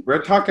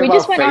 We're talking We about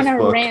just went on a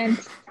Facebook.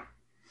 rant.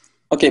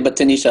 Okay, but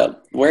Tanisha,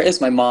 where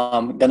is my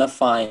mom gonna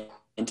find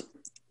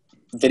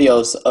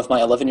videos of my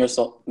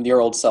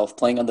 11-year-old self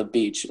playing on the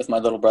beach with my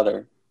little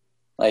brother?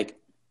 Like,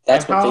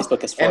 that's And what how-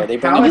 Facebook is for. And They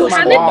bring how up You is those my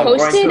haven't mom little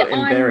going posted to on-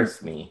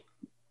 embarrass me?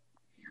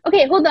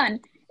 Okay, hold on.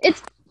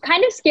 It's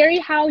kind of scary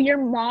how your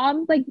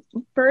mom like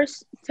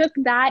first took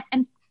that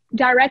and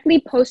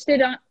directly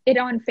posted it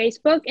on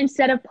Facebook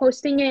instead of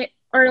posting it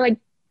or like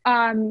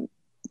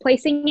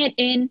placing it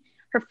in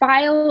her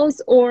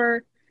files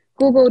or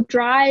Google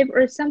Drive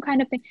or some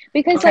kind of thing.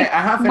 Because Okay, like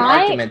I have an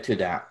argument to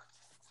that.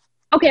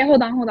 okay,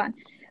 hold on.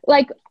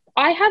 Like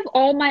I have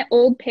all my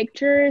old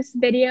pictures,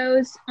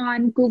 videos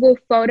on Google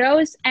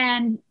Photos,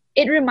 and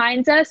it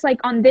reminds us like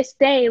on this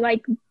day,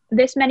 like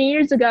this many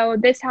years ago,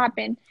 this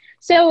happened.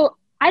 So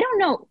I don't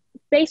know.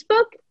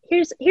 Facebook,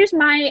 here's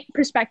my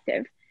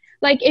perspective.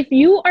 Like if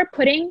you are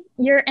putting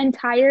your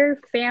entire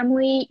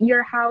family,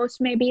 your house,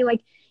 maybe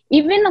like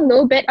even a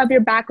little bit of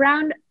your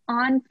background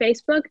on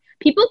Facebook,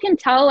 people can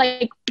tell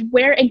like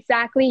where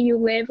exactly you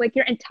live, like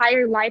your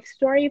entire life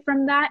story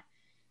from that.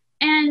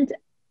 And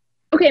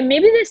okay,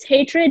 maybe this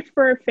hatred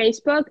for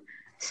Facebook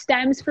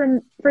stems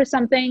for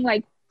something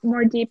like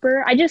more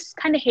deeper. I just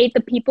kind of hate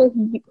the people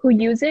who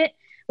use it,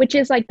 which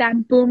is like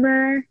that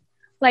boomer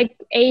like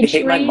You age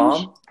hate my range.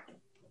 mom?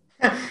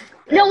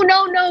 No,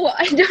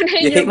 I don't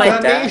hate You your hate my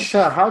mom. dad?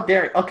 Tanisha, how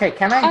dare Okay,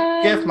 can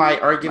I give my My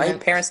argument?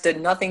 parents did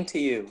nothing to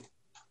you.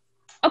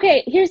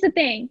 Okay, here's the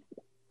thing.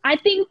 I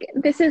think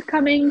this is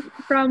coming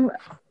from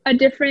a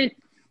different.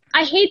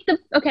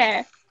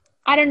 Okay,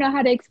 I don't know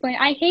how to explain.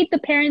 I hate the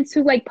parents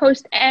who like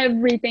post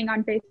everything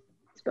on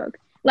Facebook.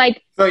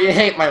 Like So you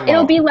hate my mom.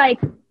 it'll be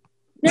like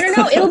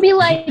no, it'll be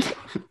like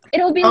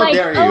How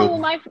dare you. oh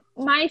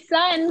my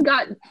son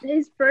got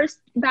his first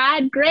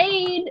bad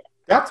grade.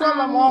 That's what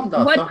my mom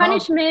does. What so how-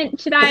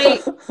 punishment should I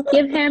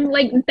give him?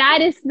 Like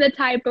that is the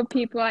type of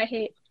people I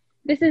hate.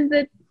 This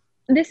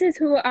is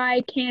who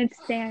I can't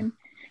stand.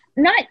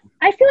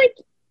 I feel like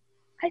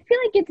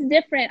it's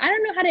different. I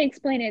don't know how to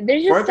explain it.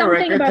 There's just For the something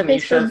record, about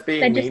Tanisha's Facebook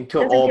being that mean just to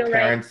doesn't all feel right.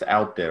 parents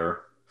out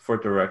there. For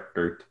the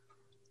record.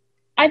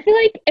 I feel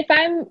like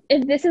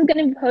if this is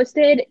gonna be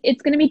posted,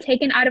 it's gonna be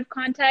taken out of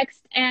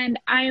context, and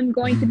I am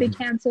going to be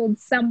canceled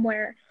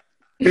somewhere.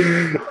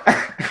 You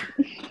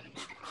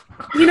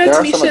know, There are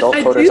some Tanisha, adult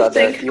I voters do out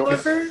there. think,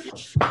 however,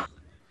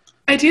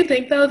 I do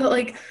think though that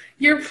like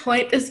your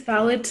point is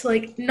valid to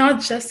like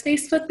not just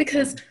Facebook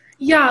because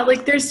yeah,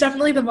 like there's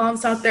definitely the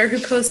moms out there who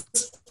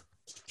post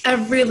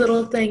every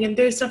little thing and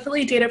there's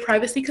definitely data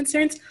privacy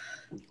concerns.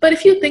 But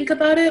if you think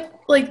about it,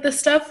 like the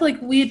stuff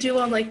like we do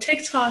on like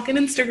TikTok and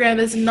Instagram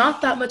is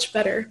not that much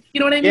better. You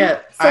know what I mean? Yeah,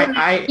 So, I have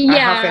an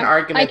yeah, I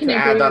argument can to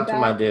agree add with on to that.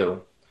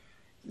 Madhu.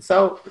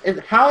 So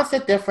how is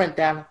it different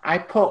than I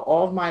put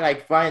all my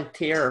like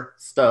volunteer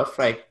stuff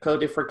like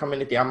Coding for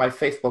Community on my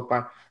Facebook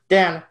bio.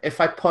 Then if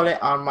I put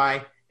it on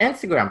my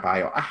Instagram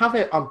bio, I have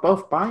it on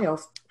both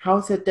bios. How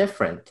is it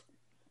different?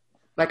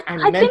 Like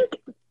I think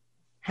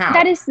how?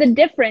 that is the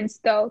difference,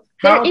 though.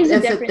 How There is a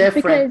it difference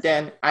different because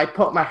than I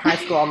put my high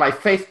school on my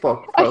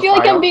Facebook profile I feel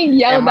like I'm being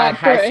yelled and my at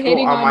for high school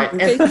hating on on my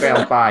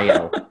Instagram Facebook.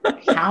 bio?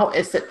 How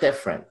is it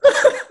different?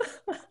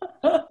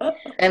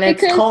 And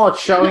it's Because- called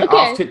showing okay.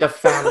 off to the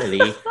family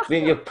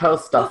when you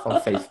post stuff on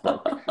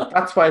Facebook.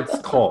 That's what it's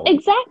called.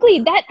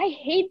 Exactly. I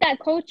hate that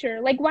culture.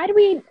 Like, why do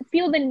we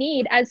feel the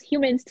need as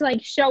humans to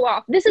like show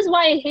off? This is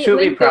why I hate Should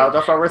we LinkedIn. be proud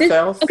of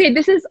ourselves?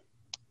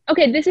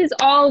 This is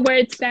all where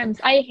it stems.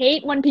 I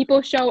hate when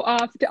people show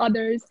off to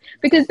others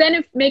because then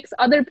it makes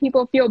other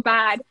people feel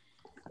bad.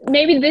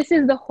 Maybe this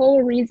is the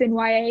whole reason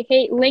why I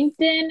hate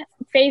LinkedIn,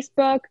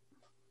 Facebook.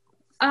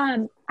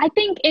 I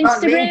think But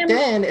Instagram.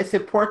 LinkedIn is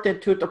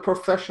important to the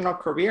professional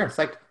careers,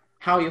 like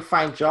how you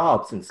find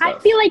jobs and stuff. I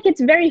feel like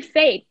it's very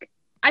fake.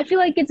 I feel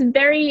like it's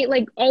very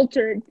like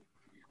altered.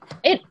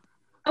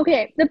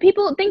 The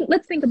people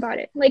let's think about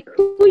it. Like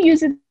who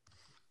uses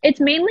it's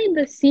mainly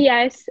the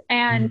CS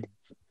and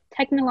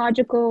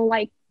technological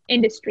like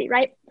industry,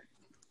 right?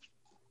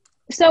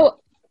 So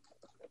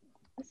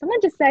someone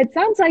just said,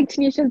 sounds like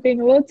Tanisha's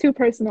being a little too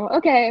personal.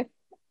 Okay,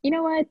 you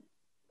know what?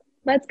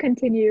 Let's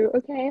continue,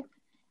 okay?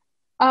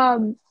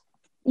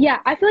 Yeah,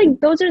 I feel like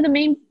those are the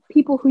main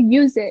people who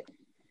use it.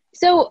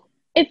 So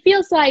it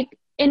feels like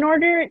in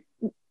order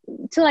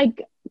to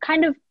like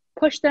kind of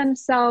push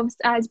themselves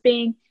as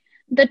being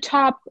the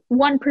top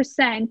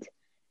 1%,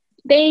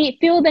 they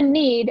feel the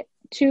need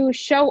to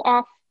show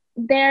off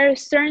their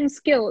certain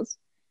skills.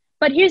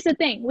 But here's the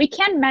thing, we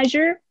can't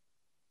measure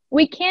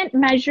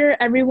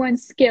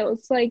everyone's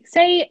skills. Like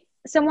say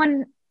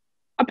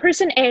a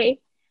person A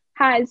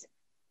has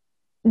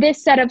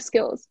this set of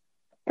skills.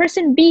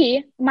 Person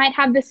B might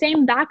have the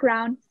same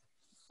background,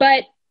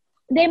 but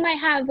they might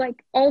have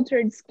like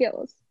altered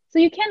skills. So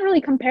you can't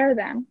really compare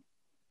them.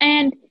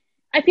 And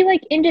I feel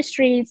like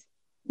industries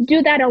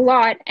do that a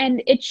lot,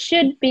 and it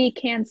should be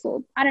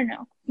canceled. I don't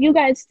know. You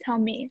guys tell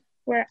me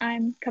where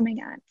I'm coming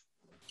at.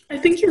 I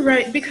think you're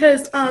right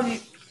because,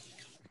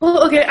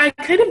 well, okay, I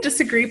kind of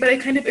disagree, but I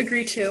kind of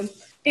agree too.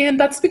 And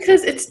that's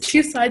because it's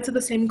two sides of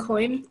the same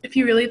coin, if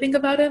you really think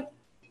about it.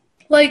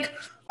 Like,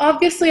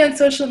 obviously on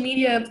social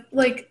media,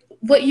 like,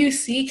 what you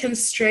see can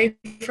stray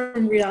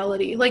from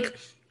reality. Like,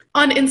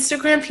 on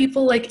Instagram,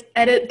 people, like,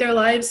 edit their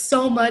lives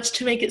so much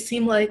to make it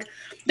seem like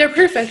they're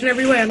perfect in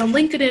every way. And on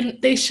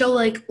LinkedIn, they show,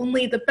 like,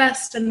 only the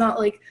best and not,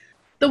 like,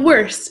 the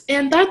worst.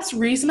 And that's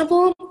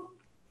reasonable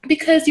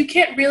because you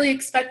can't really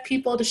expect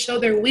people to show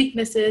their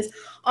weaknesses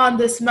on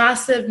this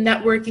massive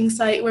networking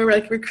site where,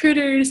 like,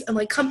 recruiters and,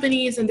 like,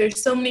 companies, and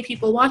there's so many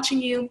people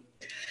watching you.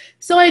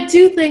 So I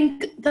do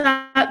think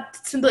that,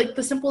 like,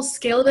 the simple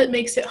scale of it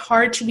makes it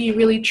hard to be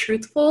really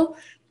truthful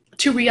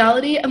to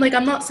reality. And, like,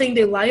 I'm not saying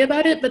they lie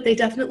about it, but they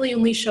definitely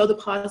only show the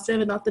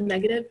positive and not the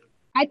negative.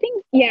 I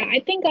think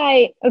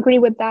I agree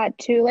with that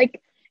too.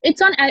 Like,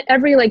 it's on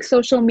every, like,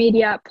 social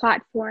media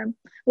platform.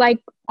 Like,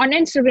 on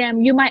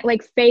Instagram, you might,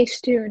 like,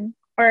 Facetune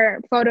or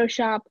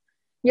Photoshop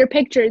your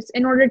pictures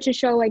in order to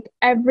show, like,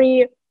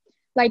 every,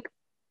 like,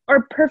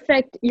 or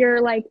perfect your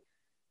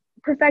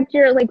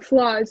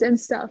flaws and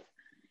stuff.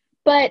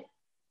 But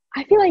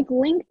I feel like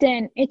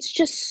LinkedIn, it's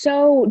just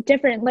so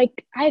different.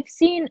 Like, I'm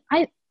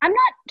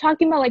not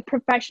talking about, like,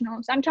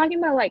 professionals. I'm talking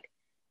about, like,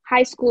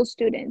 high school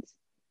students.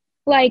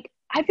 Like,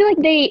 I feel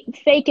like they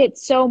fake it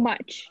so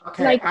much.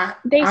 Okay, like,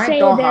 they I say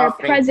don't they're have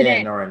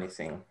president. LinkedIn or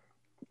anything.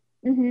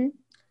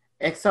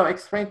 Mm-hmm. So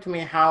explain to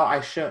me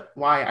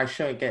why I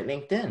shouldn't get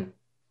LinkedIn.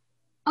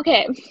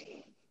 Okay.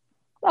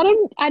 I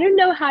don't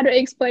know how to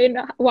explain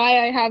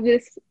why I have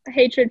this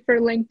hatred for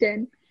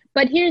LinkedIn,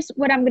 but here's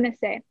what I'm going to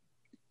say.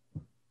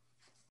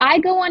 I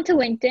go onto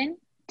LinkedIn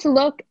to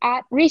look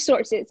at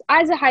resources.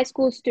 As a high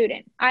school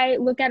student, I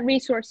look at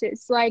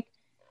resources like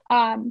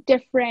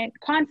different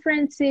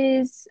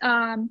conferences,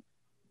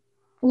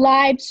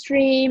 live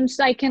streams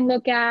I can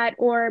look at,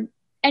 or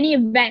any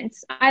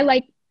events. I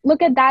like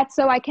look at that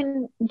so I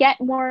can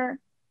get more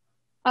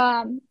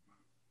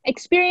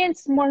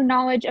experience, more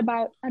knowledge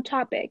about a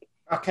topic.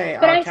 Okay,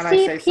 But I can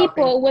see I say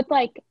people something? with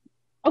like,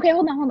 okay,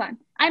 hold on.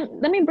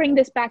 Let me bring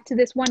this back to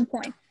this one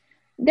point.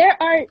 There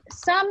are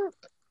some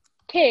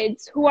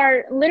kids who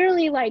are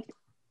literally like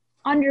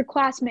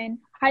underclassmen,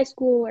 high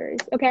schoolers,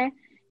 okay?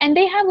 And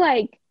they have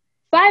like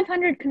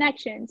 500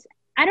 connections.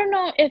 I don't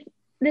know if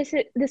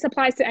this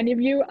applies to any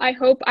of you. I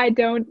hope I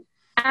don't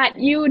at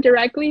you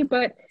directly,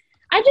 but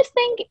I just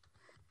think,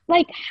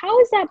 like, how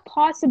is that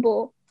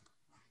possible?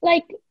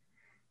 Like,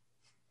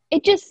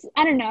 it just,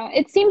 I don't know.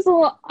 It seems a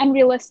little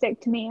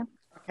unrealistic to me.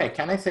 Okay,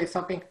 can I say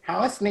something?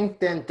 How is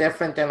LinkedIn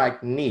different than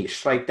like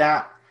niche, like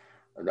that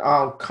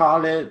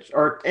college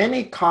or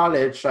any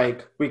college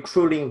like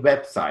recruiting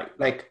website?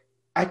 Like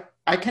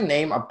I can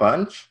name a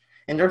bunch,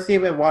 and there's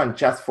even one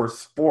just for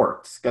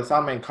sports because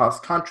I'm in cross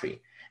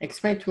country.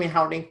 Explain to me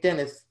how LinkedIn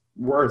is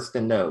worse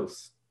than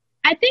those.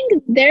 I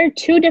think there are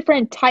two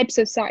different types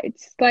of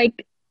sites.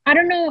 Like, I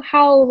don't know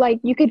how, like,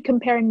 you could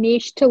compare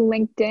niche to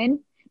LinkedIn,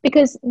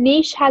 because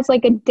niche has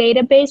like a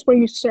database where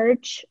you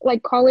search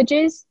like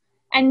colleges,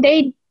 and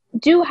they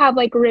do have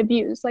like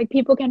reviews. Like,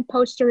 people can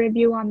post a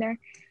review on there,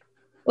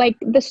 like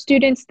the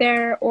students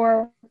there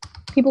or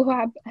people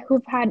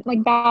who've had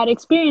like bad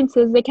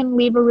experiences, they can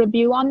leave a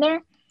review on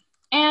there.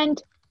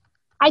 And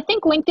I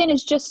think LinkedIn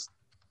is just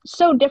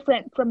so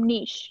different from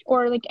niche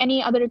or like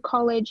any other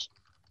college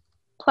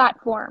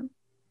platform.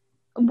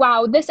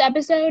 Wow, this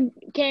episode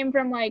came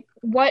from like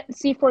what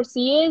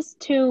C4C is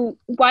to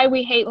why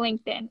we hate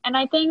LinkedIn. And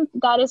I think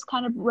that is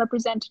kind of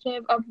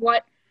representative of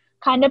what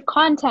kind of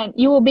content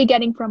you will be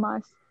getting from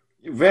us.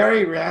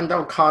 Very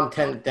random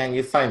content than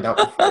you signed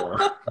up for.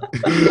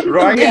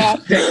 Yeah.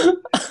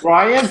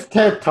 Ryan's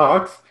TED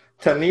Talks,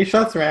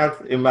 Tanisha's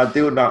rants, and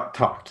Madhu not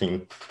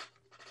talking.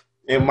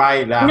 In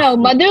my last No,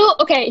 Madhu,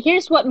 okay,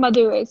 here's what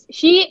Madhu is.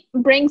 She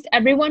brings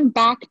everyone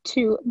back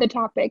to the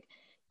topic.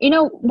 You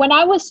know, when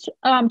I was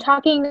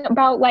talking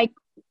about like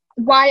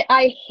why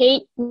I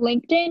hate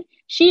LinkedIn,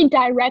 she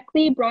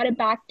directly brought it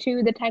back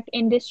to the tech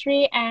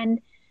industry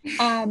and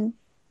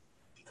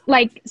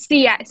like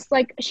CS.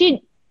 Like,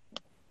 she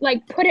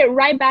like put it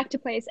right back to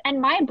place.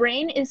 And my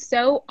brain is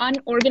so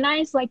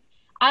unorganized. Like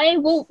I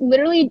will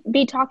literally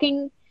be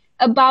talking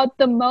about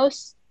the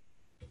most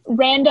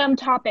random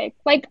topic.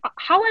 Like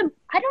I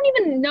don't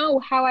even know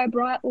how I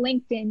brought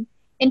LinkedIn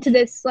into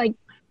this like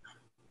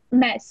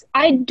mess.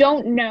 I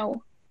don't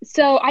know.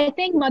 So I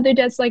think Mother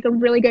does like a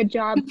really good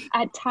job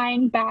at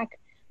tying back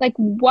like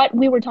what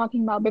we were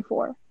talking about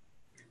before.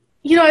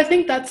 You know, I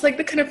think that's like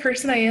the kind of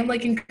person I am,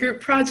 like in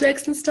group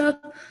projects and stuff.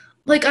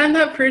 Like I'm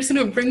that person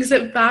who brings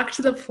it back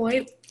to the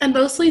point, and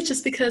mostly it's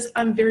just because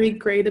I'm very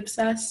grade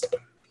obsessed.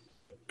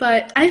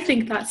 But I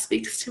think that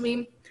speaks to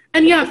me.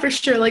 And yeah, for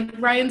sure, like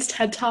Ryan's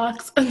TED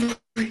Talks and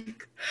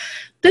like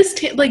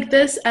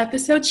this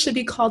episode should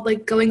be called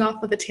like going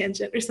off of a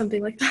tangent or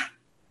something like that.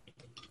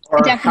 Or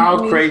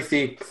Definitely. how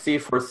crazy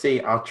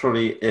C4C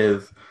actually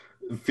is,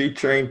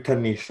 featuring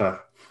Tanisha.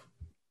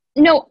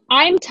 No,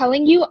 I'm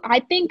telling you, I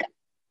think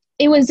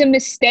it was a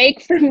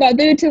mistake for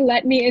Mother to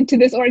let me into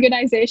this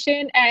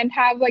organization and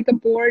have like a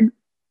board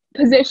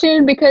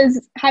position,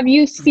 because have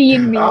you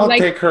seen me? I'll like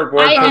take her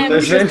board I am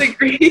position.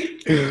 Disagree.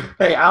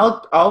 Hey,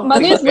 I'll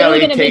Mother's literally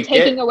going to be take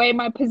taking it. away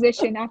my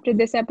position after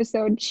this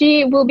episode.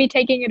 She will be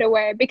taking it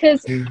away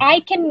because I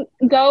can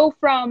go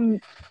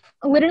from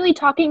literally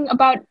talking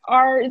about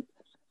our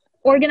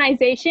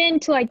organization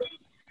to like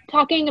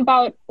talking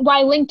about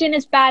why LinkedIn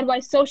is bad, why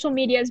social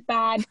media is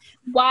bad,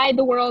 why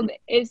the world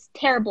is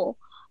terrible.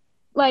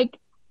 Like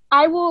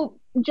I will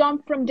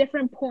jump from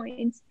different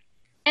points,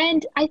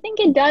 and I think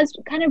it does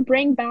kind of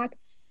bring back,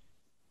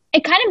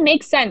 it kind of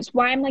makes sense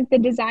why I'm like the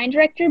design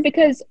director,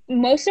 because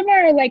most of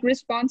our like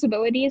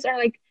responsibilities are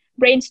like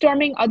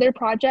brainstorming other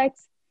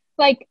projects.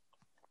 Like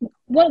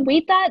what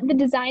we thought the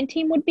design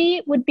team would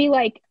be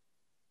like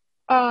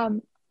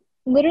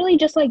literally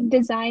just like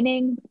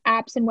designing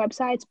apps and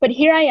websites, but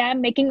here I am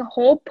making a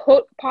whole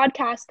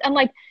podcast and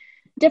like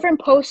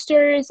different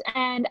posters,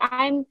 and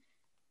I'm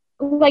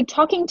like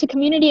talking to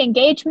community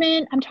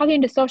engagement, I'm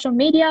talking to social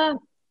media.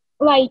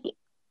 Like,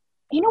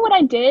 you know what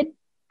I did?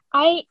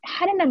 I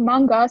had an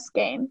Among Us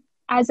game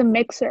as a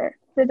mixer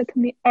for the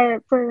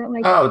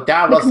Oh,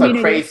 that the was community.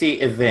 a crazy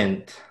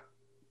event.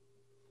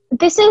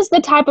 This is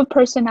the type of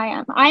person I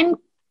am. I'm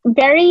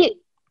very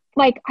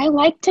like, I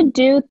like to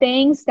do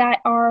things that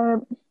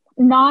are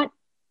not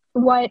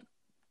what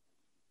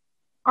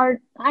are,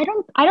 I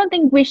don't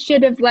think we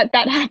should have let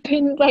that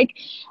happen. Like,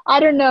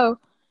 I don't know.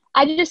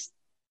 I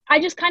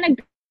just kind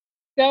of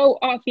go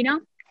off, you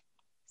know?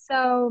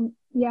 So,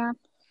 yeah.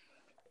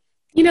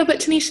 You know, but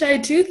Tanisha, I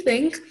do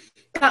think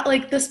that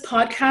like this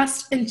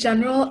podcast in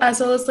general, as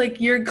well as like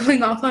you're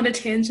going off on a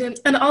tangent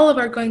and all of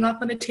our going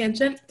off on a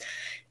tangent,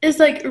 is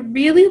like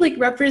really like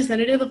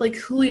representative of like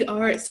who we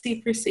are at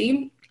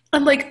C4C.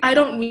 And like I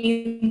don't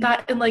mean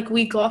that in like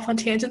we go off on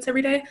tangents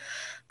every day,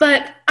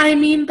 but I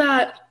mean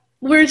that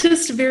we're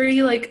just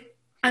very like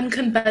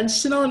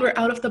unconventional and we're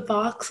out of the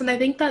box. And I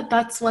think that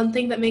that's one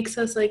thing that makes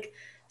us like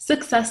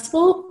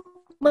successful,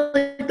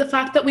 like the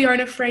fact that we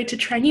aren't afraid to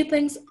try new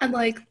things. And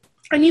like,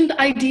 I mean,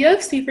 the idea of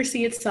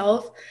C4C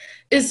itself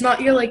is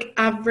not your like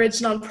average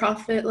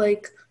nonprofit,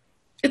 like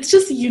it's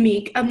just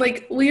unique, and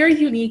like we are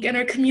unique, and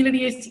our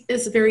community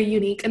is very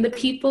unique, and the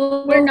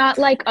people, we're not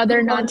like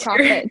other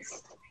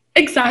nonprofits.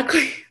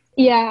 Exactly.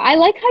 Yeah, I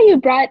like how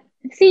you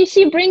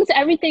she brings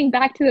everything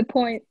back to the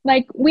point.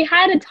 Like we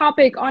had a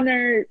topic on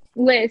our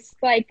list,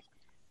 like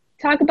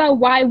talk about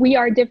why we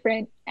are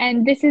different,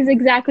 and this is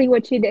exactly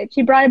what she did.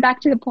 She brought it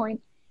back to the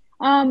point.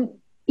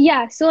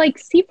 Yeah, so like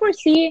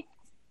C4C,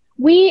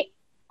 we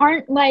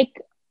aren't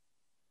like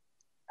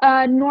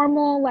a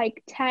normal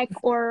like tech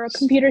or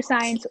computer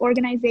science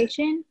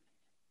organization.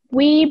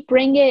 We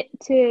bring it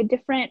to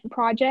different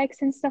projects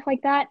and stuff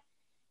like that.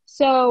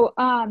 So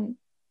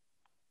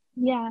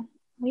yeah,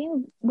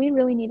 we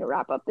really need to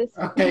wrap up this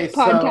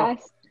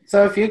podcast.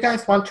 So if you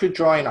guys want to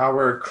join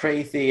our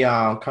crazy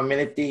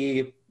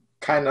community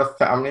kind of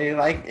family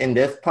like in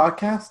this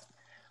podcast,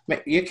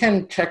 you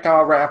can check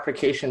out our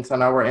applications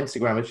on our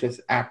Instagram, which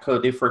is at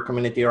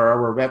Coding4Community, or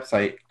our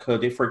website,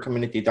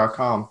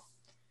 coding4community.com.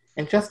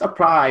 And just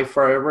apply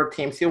for whatever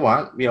teams you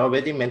want. We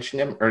already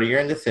mentioned them earlier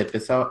in this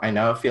episode. I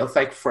know it feels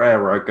like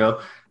forever ago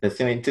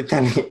listening to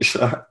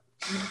Tanisha.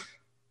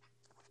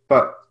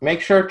 But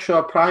make sure to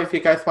apply if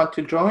you guys want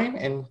to join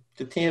and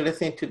continue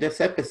listening to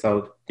this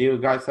episode. Do you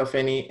guys have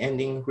any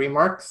ending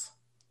remarks?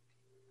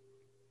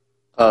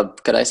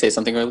 Could I say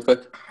something really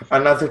quick?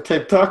 Another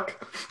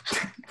TikTok?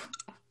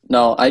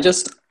 No, I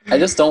just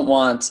don't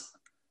want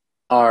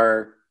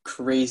our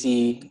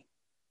crazy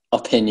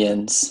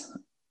opinions,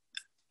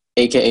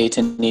 aka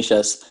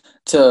Tanisha's,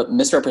 to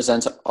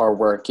misrepresent our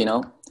work, you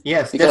know?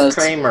 Yes,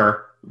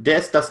 disclaimer.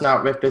 This does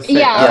not represent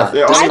Yeah, us.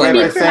 It only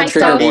I speak for represents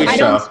myself. Tanisha. I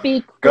don't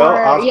speak for, Go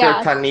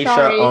after Tanisha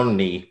sorry.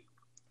 only.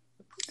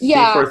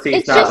 Yeah, C4C is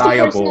it's not just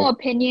liable. a personal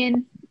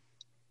opinion.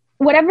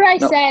 Whatever I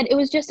said, it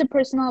was just a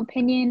personal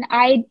opinion.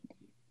 I,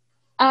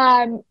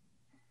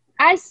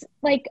 as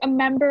like a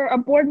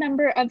board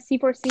member of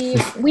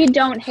C4C, we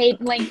don't hate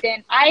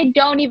LinkedIn. I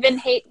don't even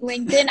hate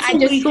LinkedIn. I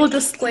just legal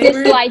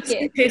disclaimer dislike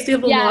it. in case you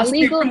have a Yeah, lawsuit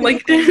legal from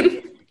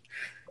LinkedIn.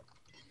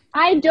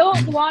 I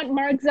don't want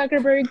Mark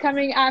Zuckerberg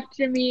coming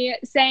after me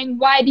saying,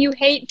 "Why do you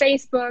hate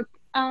Facebook?"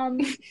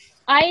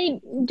 I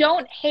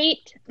don't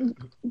hate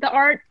the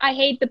art. I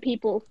hate the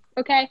people.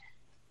 Okay.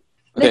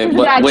 Okay, This is a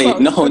but bad wait,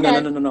 quote, no,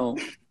 okay? no.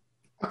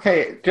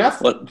 Okay,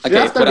 just What? Okay,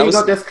 just a what I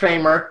legal was.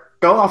 disclaimer.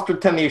 Go after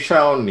Tanisha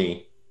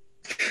only.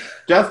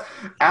 Just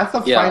as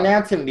a Yeah.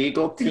 finance and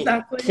legal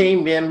Exactly.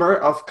 team member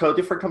of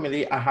Coding for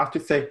Community, I have to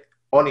say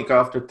only go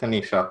after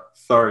Tanisha.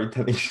 Sorry,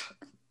 Tanisha.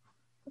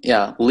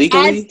 Yeah, As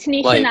legally,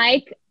 Tanisha like,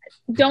 Naik,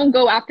 don't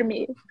go after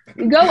me.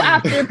 Go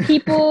after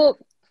people.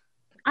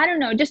 I don't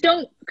know. Just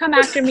don't come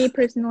after me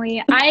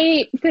personally.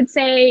 I could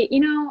say,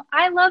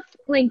 I love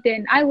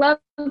LinkedIn. I love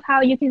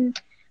how you can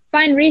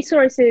find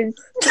resources.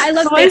 I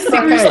love Why is Facebook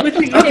Siri Okay,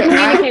 switching to up? okay.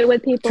 communicate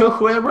with To people.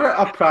 whoever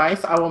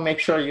applies, I will make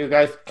sure you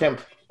guys can.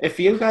 If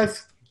you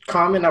guys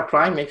come and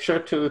apply, make sure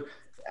to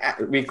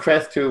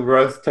request to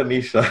roast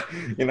Tanisha,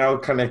 and I'll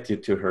connect you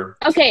to her.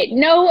 Okay,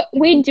 no,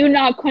 we do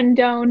not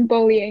condone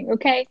bullying,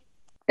 okay?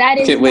 That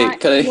is okay, wait, not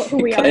could I who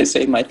we could are. I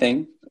say my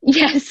thing?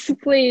 Yes,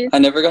 please. I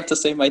never got to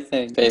say my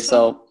thing. Okay,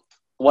 so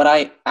what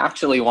I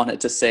actually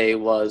wanted to say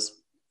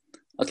was,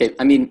 okay,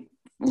 I mean,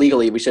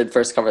 legally, we should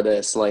first cover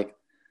this. Like,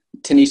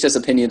 Tanisha's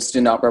opinions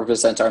do not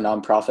represent our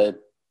nonprofit.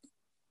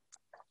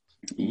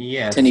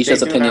 Yes, Tanisha's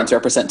they do opinions not.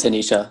 represent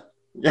Tanisha.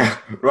 Yeah,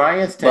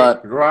 Ryan's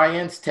But-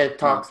 TED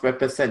Talks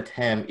represent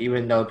him,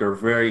 even though they're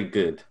very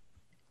good.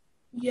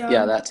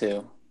 Yeah, that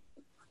too.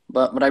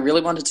 But what I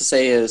really wanted to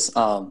say is,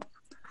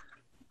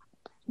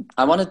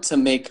 I wanted to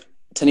make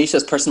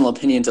Tanisha's personal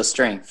opinions a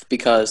strength,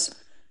 because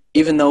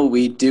even though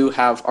we do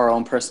have our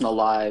own personal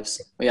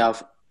lives, we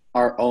have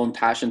our own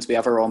passions, we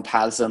have our own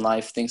paths in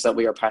life, things that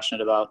we are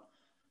passionate about,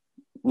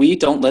 we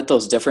don't let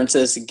those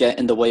differences get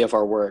in the way of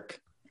our work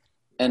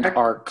and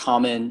our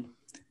common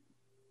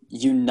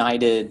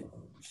united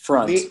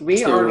front We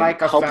to are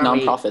like a help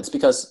family. nonprofits,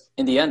 because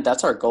in the end,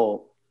 that's our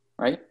goal,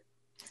 right?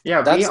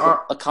 Yeah, That's we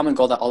are. a common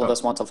goal that all of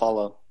us want to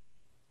follow.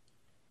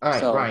 All right,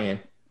 So- Ryan,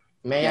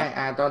 may Yeah. I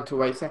add on to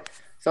what you said?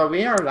 So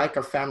we are like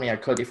a family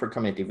at Coding for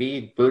Community.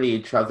 We bully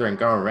each other and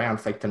go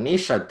around like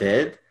Tanisha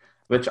did,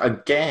 which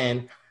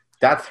again,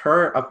 that's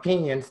her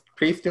opinions.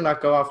 Please do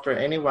not go after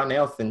anyone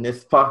else in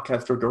this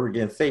podcast or the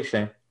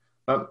organization.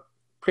 But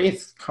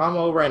please come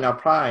over and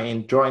apply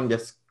and join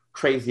this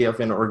crazy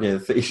of an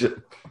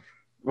organization.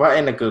 Well,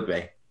 in a good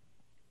way.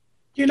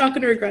 You're not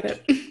going to regret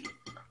it.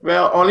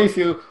 Well, only if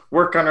you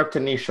work under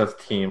Tanisha's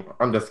team.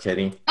 I'm just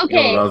kidding.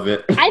 Okay, You'll love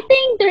it. I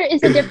think there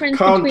is a difference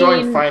Come join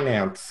between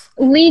finance.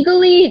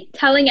 legally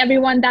telling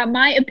everyone that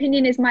my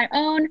opinion is my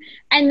own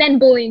and then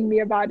bullying me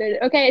about it.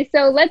 Okay,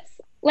 so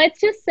let's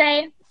just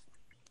say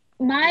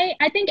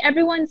I think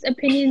everyone's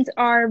opinions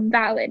are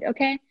valid,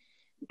 okay?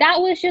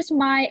 That was just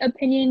my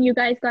opinion you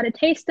guys got a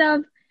taste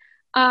of.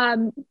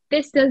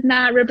 This does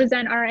not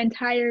represent our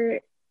entire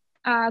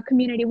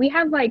community. We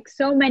have like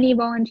so many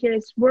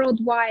volunteers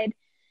worldwide.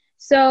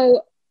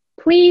 So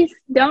please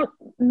don't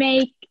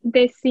make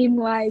this seem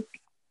like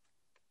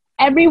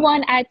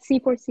everyone at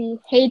C4C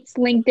hates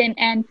LinkedIn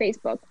and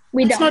Facebook.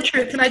 We It's don't. not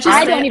true. Can I just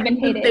I say don't even I'm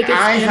hate the it. biggest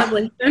I fan ha- of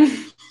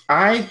LinkedIn.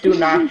 I do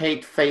not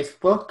hate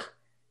Facebook,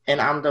 and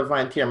I'm the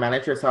volunteer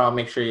manager, so I'll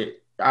make sure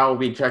I'll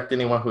reject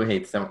anyone who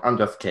hates them. I'm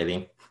just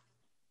kidding.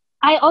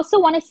 I also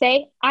want to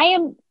say I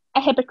am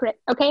a hypocrite,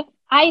 okay?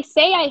 I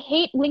say I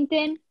hate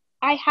LinkedIn.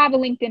 I have a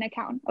LinkedIn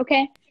account,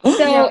 okay? So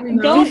Yeah, we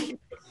know. don't,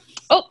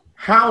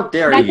 How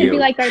dare that you? could be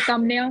like our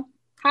thumbnail.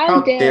 How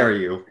How dare. dare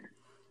you?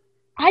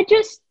 I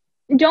just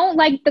don't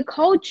like the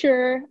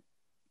culture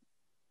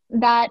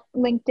that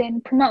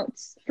LinkedIn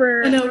promotes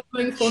for I know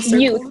we're going full circle.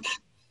 youth.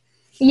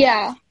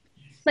 Yeah,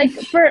 like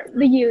for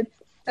the youth,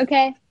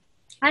 okay?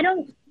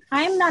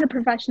 I'm not a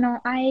professional.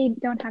 I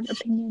don't have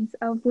opinions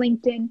of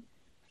LinkedIn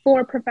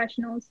for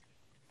professionals.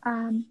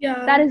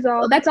 Yeah. That is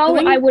all. That's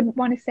all I would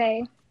want to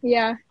say.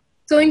 Yeah.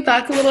 Going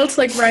back a little to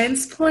like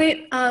Ryan's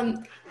point,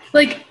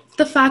 like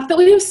the fact that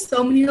we have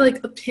so many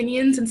like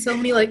opinions and so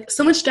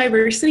much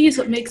diversity is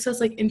what makes us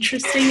like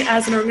interesting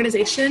as an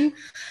organization.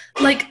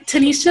 Like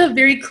Tanisha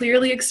very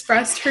clearly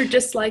expressed her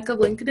dislike of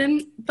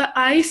LinkedIn, but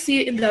I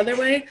see it in the other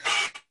way.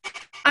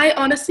 I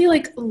honestly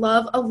like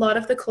love a lot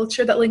of the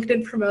culture that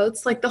LinkedIn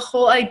promotes, like the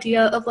whole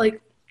idea of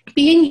like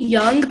being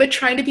young but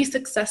trying to be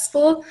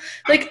successful.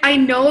 Like I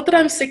know that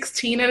I'm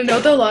 16 and I know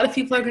that a lot of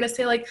people are going to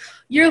say like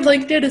your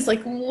LinkedIn is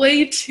like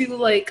way too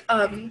like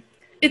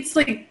it's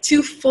like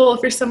too full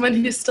for someone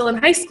who's still in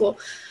high school.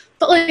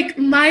 But like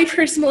my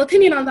personal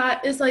opinion on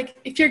that is like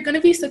if you're going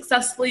to be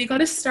successful, you got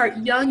to start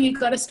young, you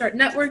got to start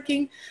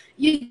networking.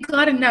 You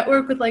got to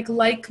network with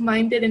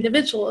like-minded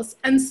individuals.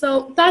 And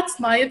so that's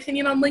my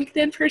opinion on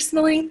LinkedIn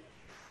personally.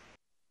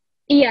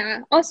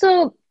 Yeah.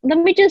 Also, let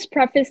me just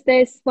preface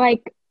this,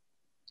 like,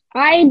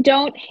 I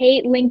don't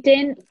hate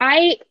LinkedIn.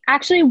 I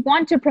actually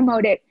want to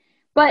promote it,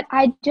 but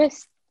I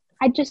just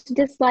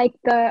dislike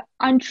the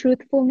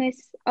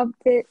untruthfulness of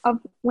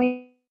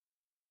LinkedIn.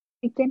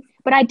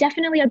 But I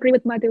definitely agree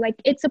with Mother. Like,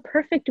 it's a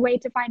perfect way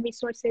to find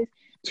resources,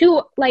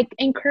 to like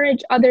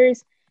encourage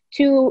others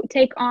to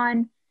take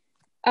on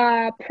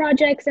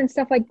projects and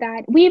stuff like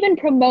that. We even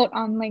promote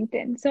on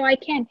LinkedIn, so I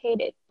can't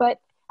hate it, but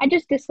I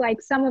just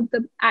dislike some of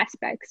the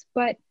aspects.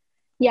 But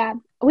yeah,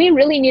 we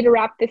really need to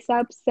wrap this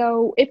up.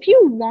 So if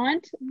you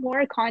want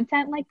more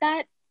content like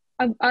that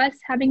of us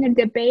having a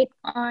debate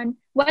on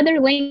whether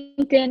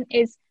LinkedIn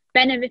is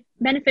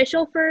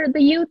beneficial for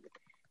the youth,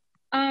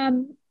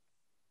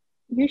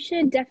 you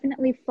should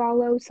definitely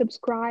follow,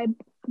 subscribe,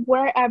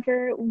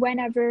 wherever,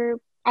 whenever,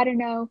 I don't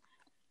know.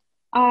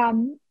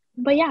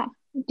 But yeah,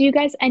 do you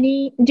guys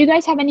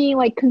have any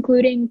like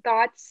concluding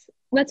thoughts?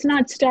 Let's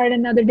not start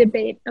another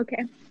debate.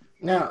 Okay.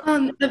 No.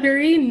 A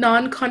very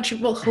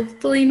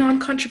hopefully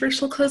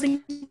non-controversial closing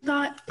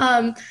thought.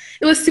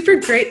 It was super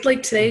great,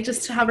 like today,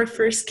 just to have our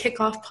first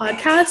kickoff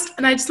podcast.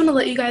 And I just want to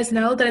let you guys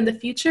know that in the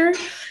future,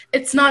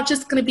 it's not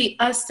just going to be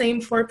us same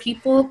four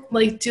people,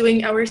 like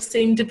doing our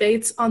same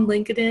debates on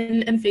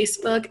LinkedIn and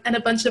Facebook and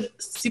a bunch of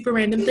super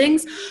random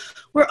things.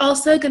 We're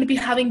also going to be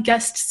having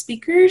guest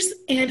speakers,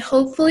 and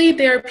hopefully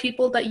they are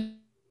people that you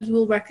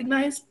will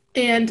recognize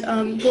and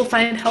will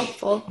find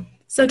helpful.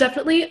 So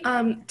definitely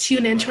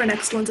tune in to our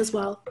next ones as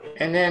well.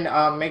 And then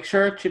make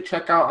sure to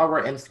check out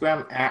our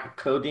Instagram at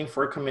Coding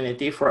for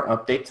Community for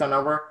updates on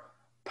our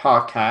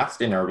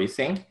podcast and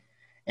everything.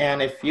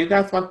 And if you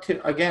guys want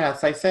to, again,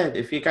 as I said,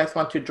 if you guys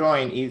want to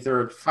join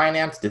either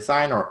finance,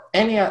 design, or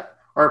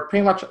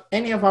pretty much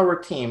any of our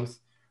teams,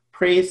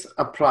 please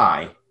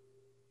apply.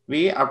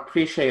 We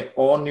appreciate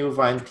all new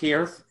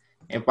volunteers,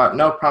 but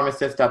no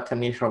promises that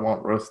Tanisha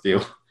won't roast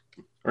you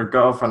or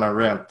go off on a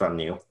rant on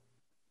you.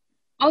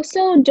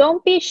 Also,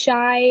 don't be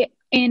shy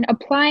in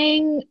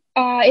applying.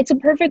 It's a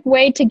perfect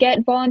way to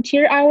get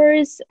volunteer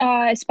hours,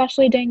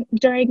 especially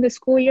during the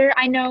school year.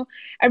 I know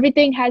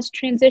everything has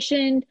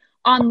transitioned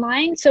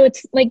online, so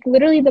it's like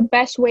literally the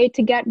best way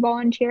to get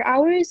volunteer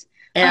hours,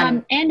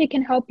 and it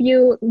can help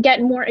you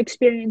get more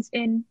experience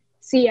in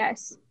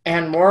CS.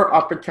 And more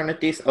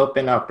opportunities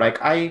open up.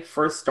 Like I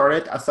first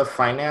started as a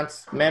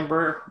finance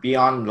member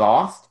beyond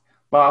Lost,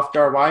 but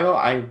after a while,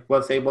 I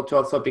was able to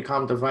also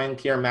become the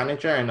volunteer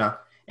manager and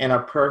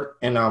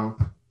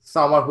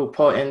someone who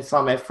put in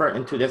some effort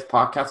into this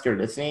podcast you're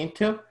listening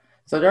to.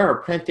 So there are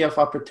plenty of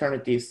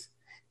opportunities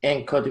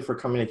in Coding for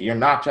Community. You're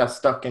not just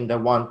stuck in the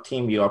one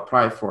team you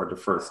applied for the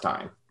first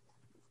time.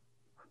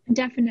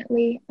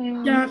 Definitely.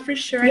 Yeah, for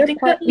sure. I think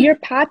your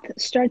path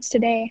starts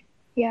today.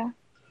 Yeah.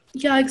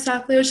 Yeah,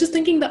 exactly. I was just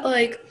thinking that,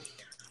 like,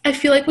 I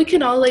feel like we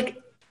can all,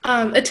 like,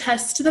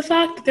 attest to the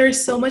fact that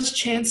there's so much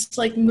chance to,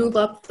 like, move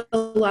up the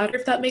ladder,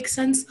 if that makes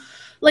sense.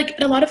 Like,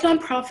 in a lot of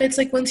nonprofits,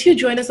 like, once you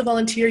join as a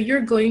volunteer, you're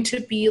going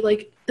to be,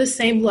 like, the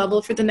same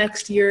level for the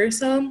next year or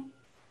so.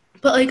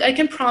 But, like, I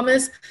can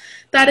promise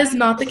that is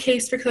not the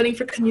case for Coding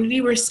for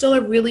Community. We're still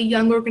a really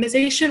young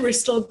organization. We're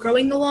still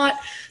growing a lot.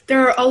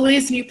 There are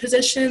always new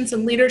positions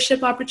and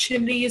leadership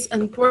opportunities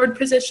and board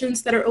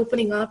positions that are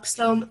opening up.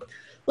 So,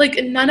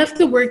 like, none of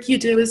the work you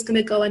do is going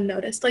to go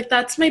unnoticed. Like,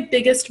 that's my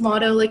biggest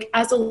motto, like,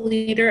 as a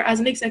leader, as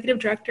an executive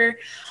director.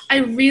 I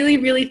really,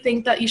 really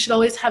think that you should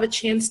always have a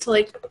chance to,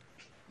 like,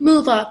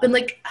 move up and,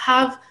 like,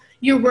 have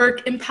your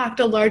work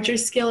impact a larger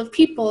scale of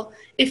people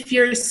if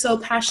you're so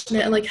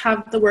passionate and, like,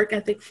 have the work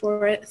ethic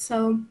for it.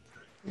 So,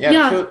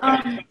 to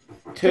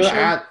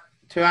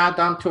add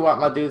on to what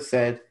Madhu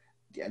said,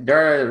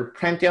 there are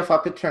plenty of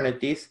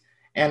opportunities.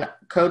 And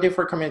Coding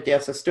for Community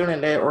as a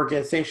student-led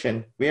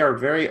organization, we are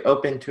very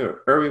open to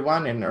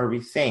everyone and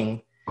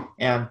everything.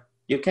 And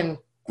you can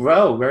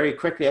grow very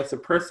quickly as a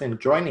person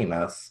joining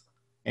us.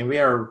 And we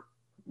are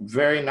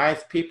very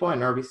nice people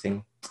and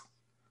everything.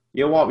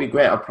 You won't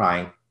regret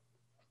applying.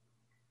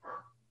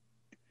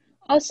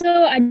 Also,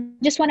 I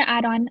just want to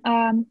add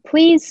on,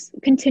 please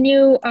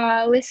continue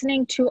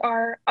listening to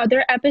our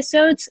other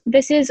episodes.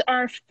 This is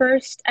our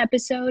first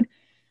episode.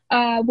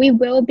 We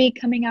will be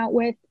coming out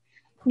with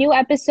new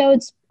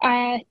episodes.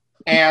 And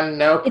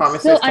no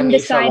promises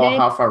Tanisha will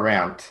have a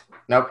rant.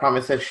 No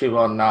promises she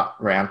will not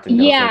rant in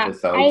those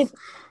episodes.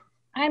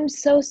 I'm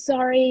so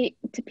sorry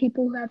to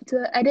people who have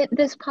to edit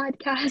this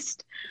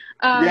podcast.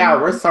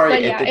 We're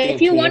sorry.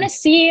 If you want to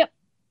see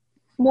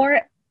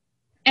more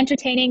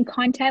entertaining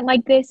content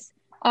like this,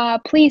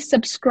 please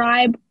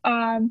subscribe.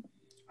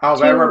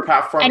 However,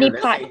 platform any you're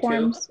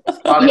platforms. To.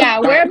 Spotify, yeah,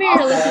 wherever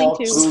you're listening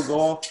to.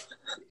 Google,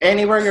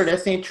 anywhere you're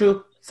listening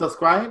to,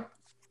 subscribe.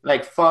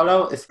 Like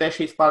follow,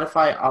 especially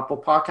Spotify, Apple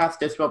Podcasts.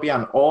 This will be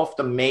on all of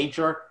the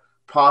major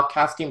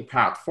podcasting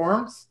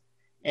platforms.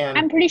 And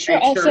I'm pretty sure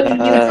also check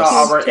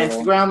out our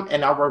Instagram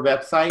and our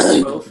website.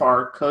 Both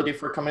are Coding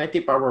for Community,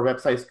 but our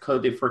website is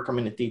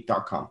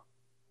codingforcommunity.com.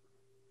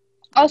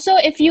 Also,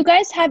 if you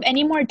guys have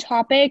any more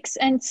topics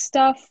and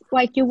stuff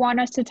like you want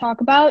us to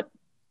talk about,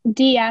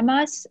 DM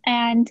us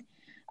and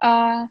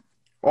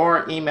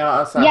or email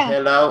us at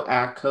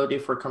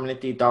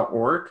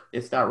hello@codingforcommunity.org.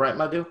 Is that right,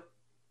 Madhu?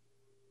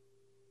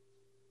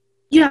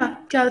 Yeah,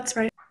 that's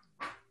right.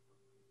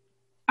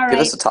 All right. Give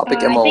us a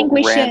topic and we'll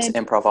rant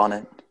improv on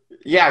it.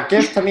 Yeah,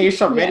 give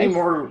Tanisha many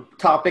more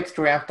topics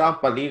to rant on,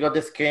 but legal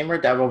disclaimer,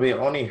 that will be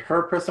only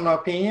her personal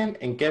opinion,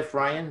 and give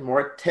Ryan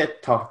more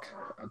TED Talk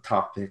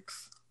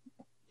topics.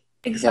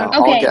 Exactly.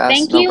 All Okay, gas,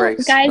 thank no you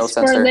brakes, guys no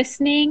for sensor.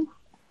 listening.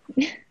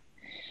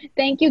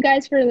 Thank you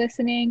guys for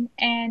listening,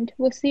 and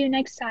we'll see you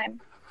next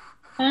time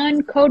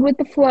on Code with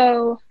the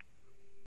Flow.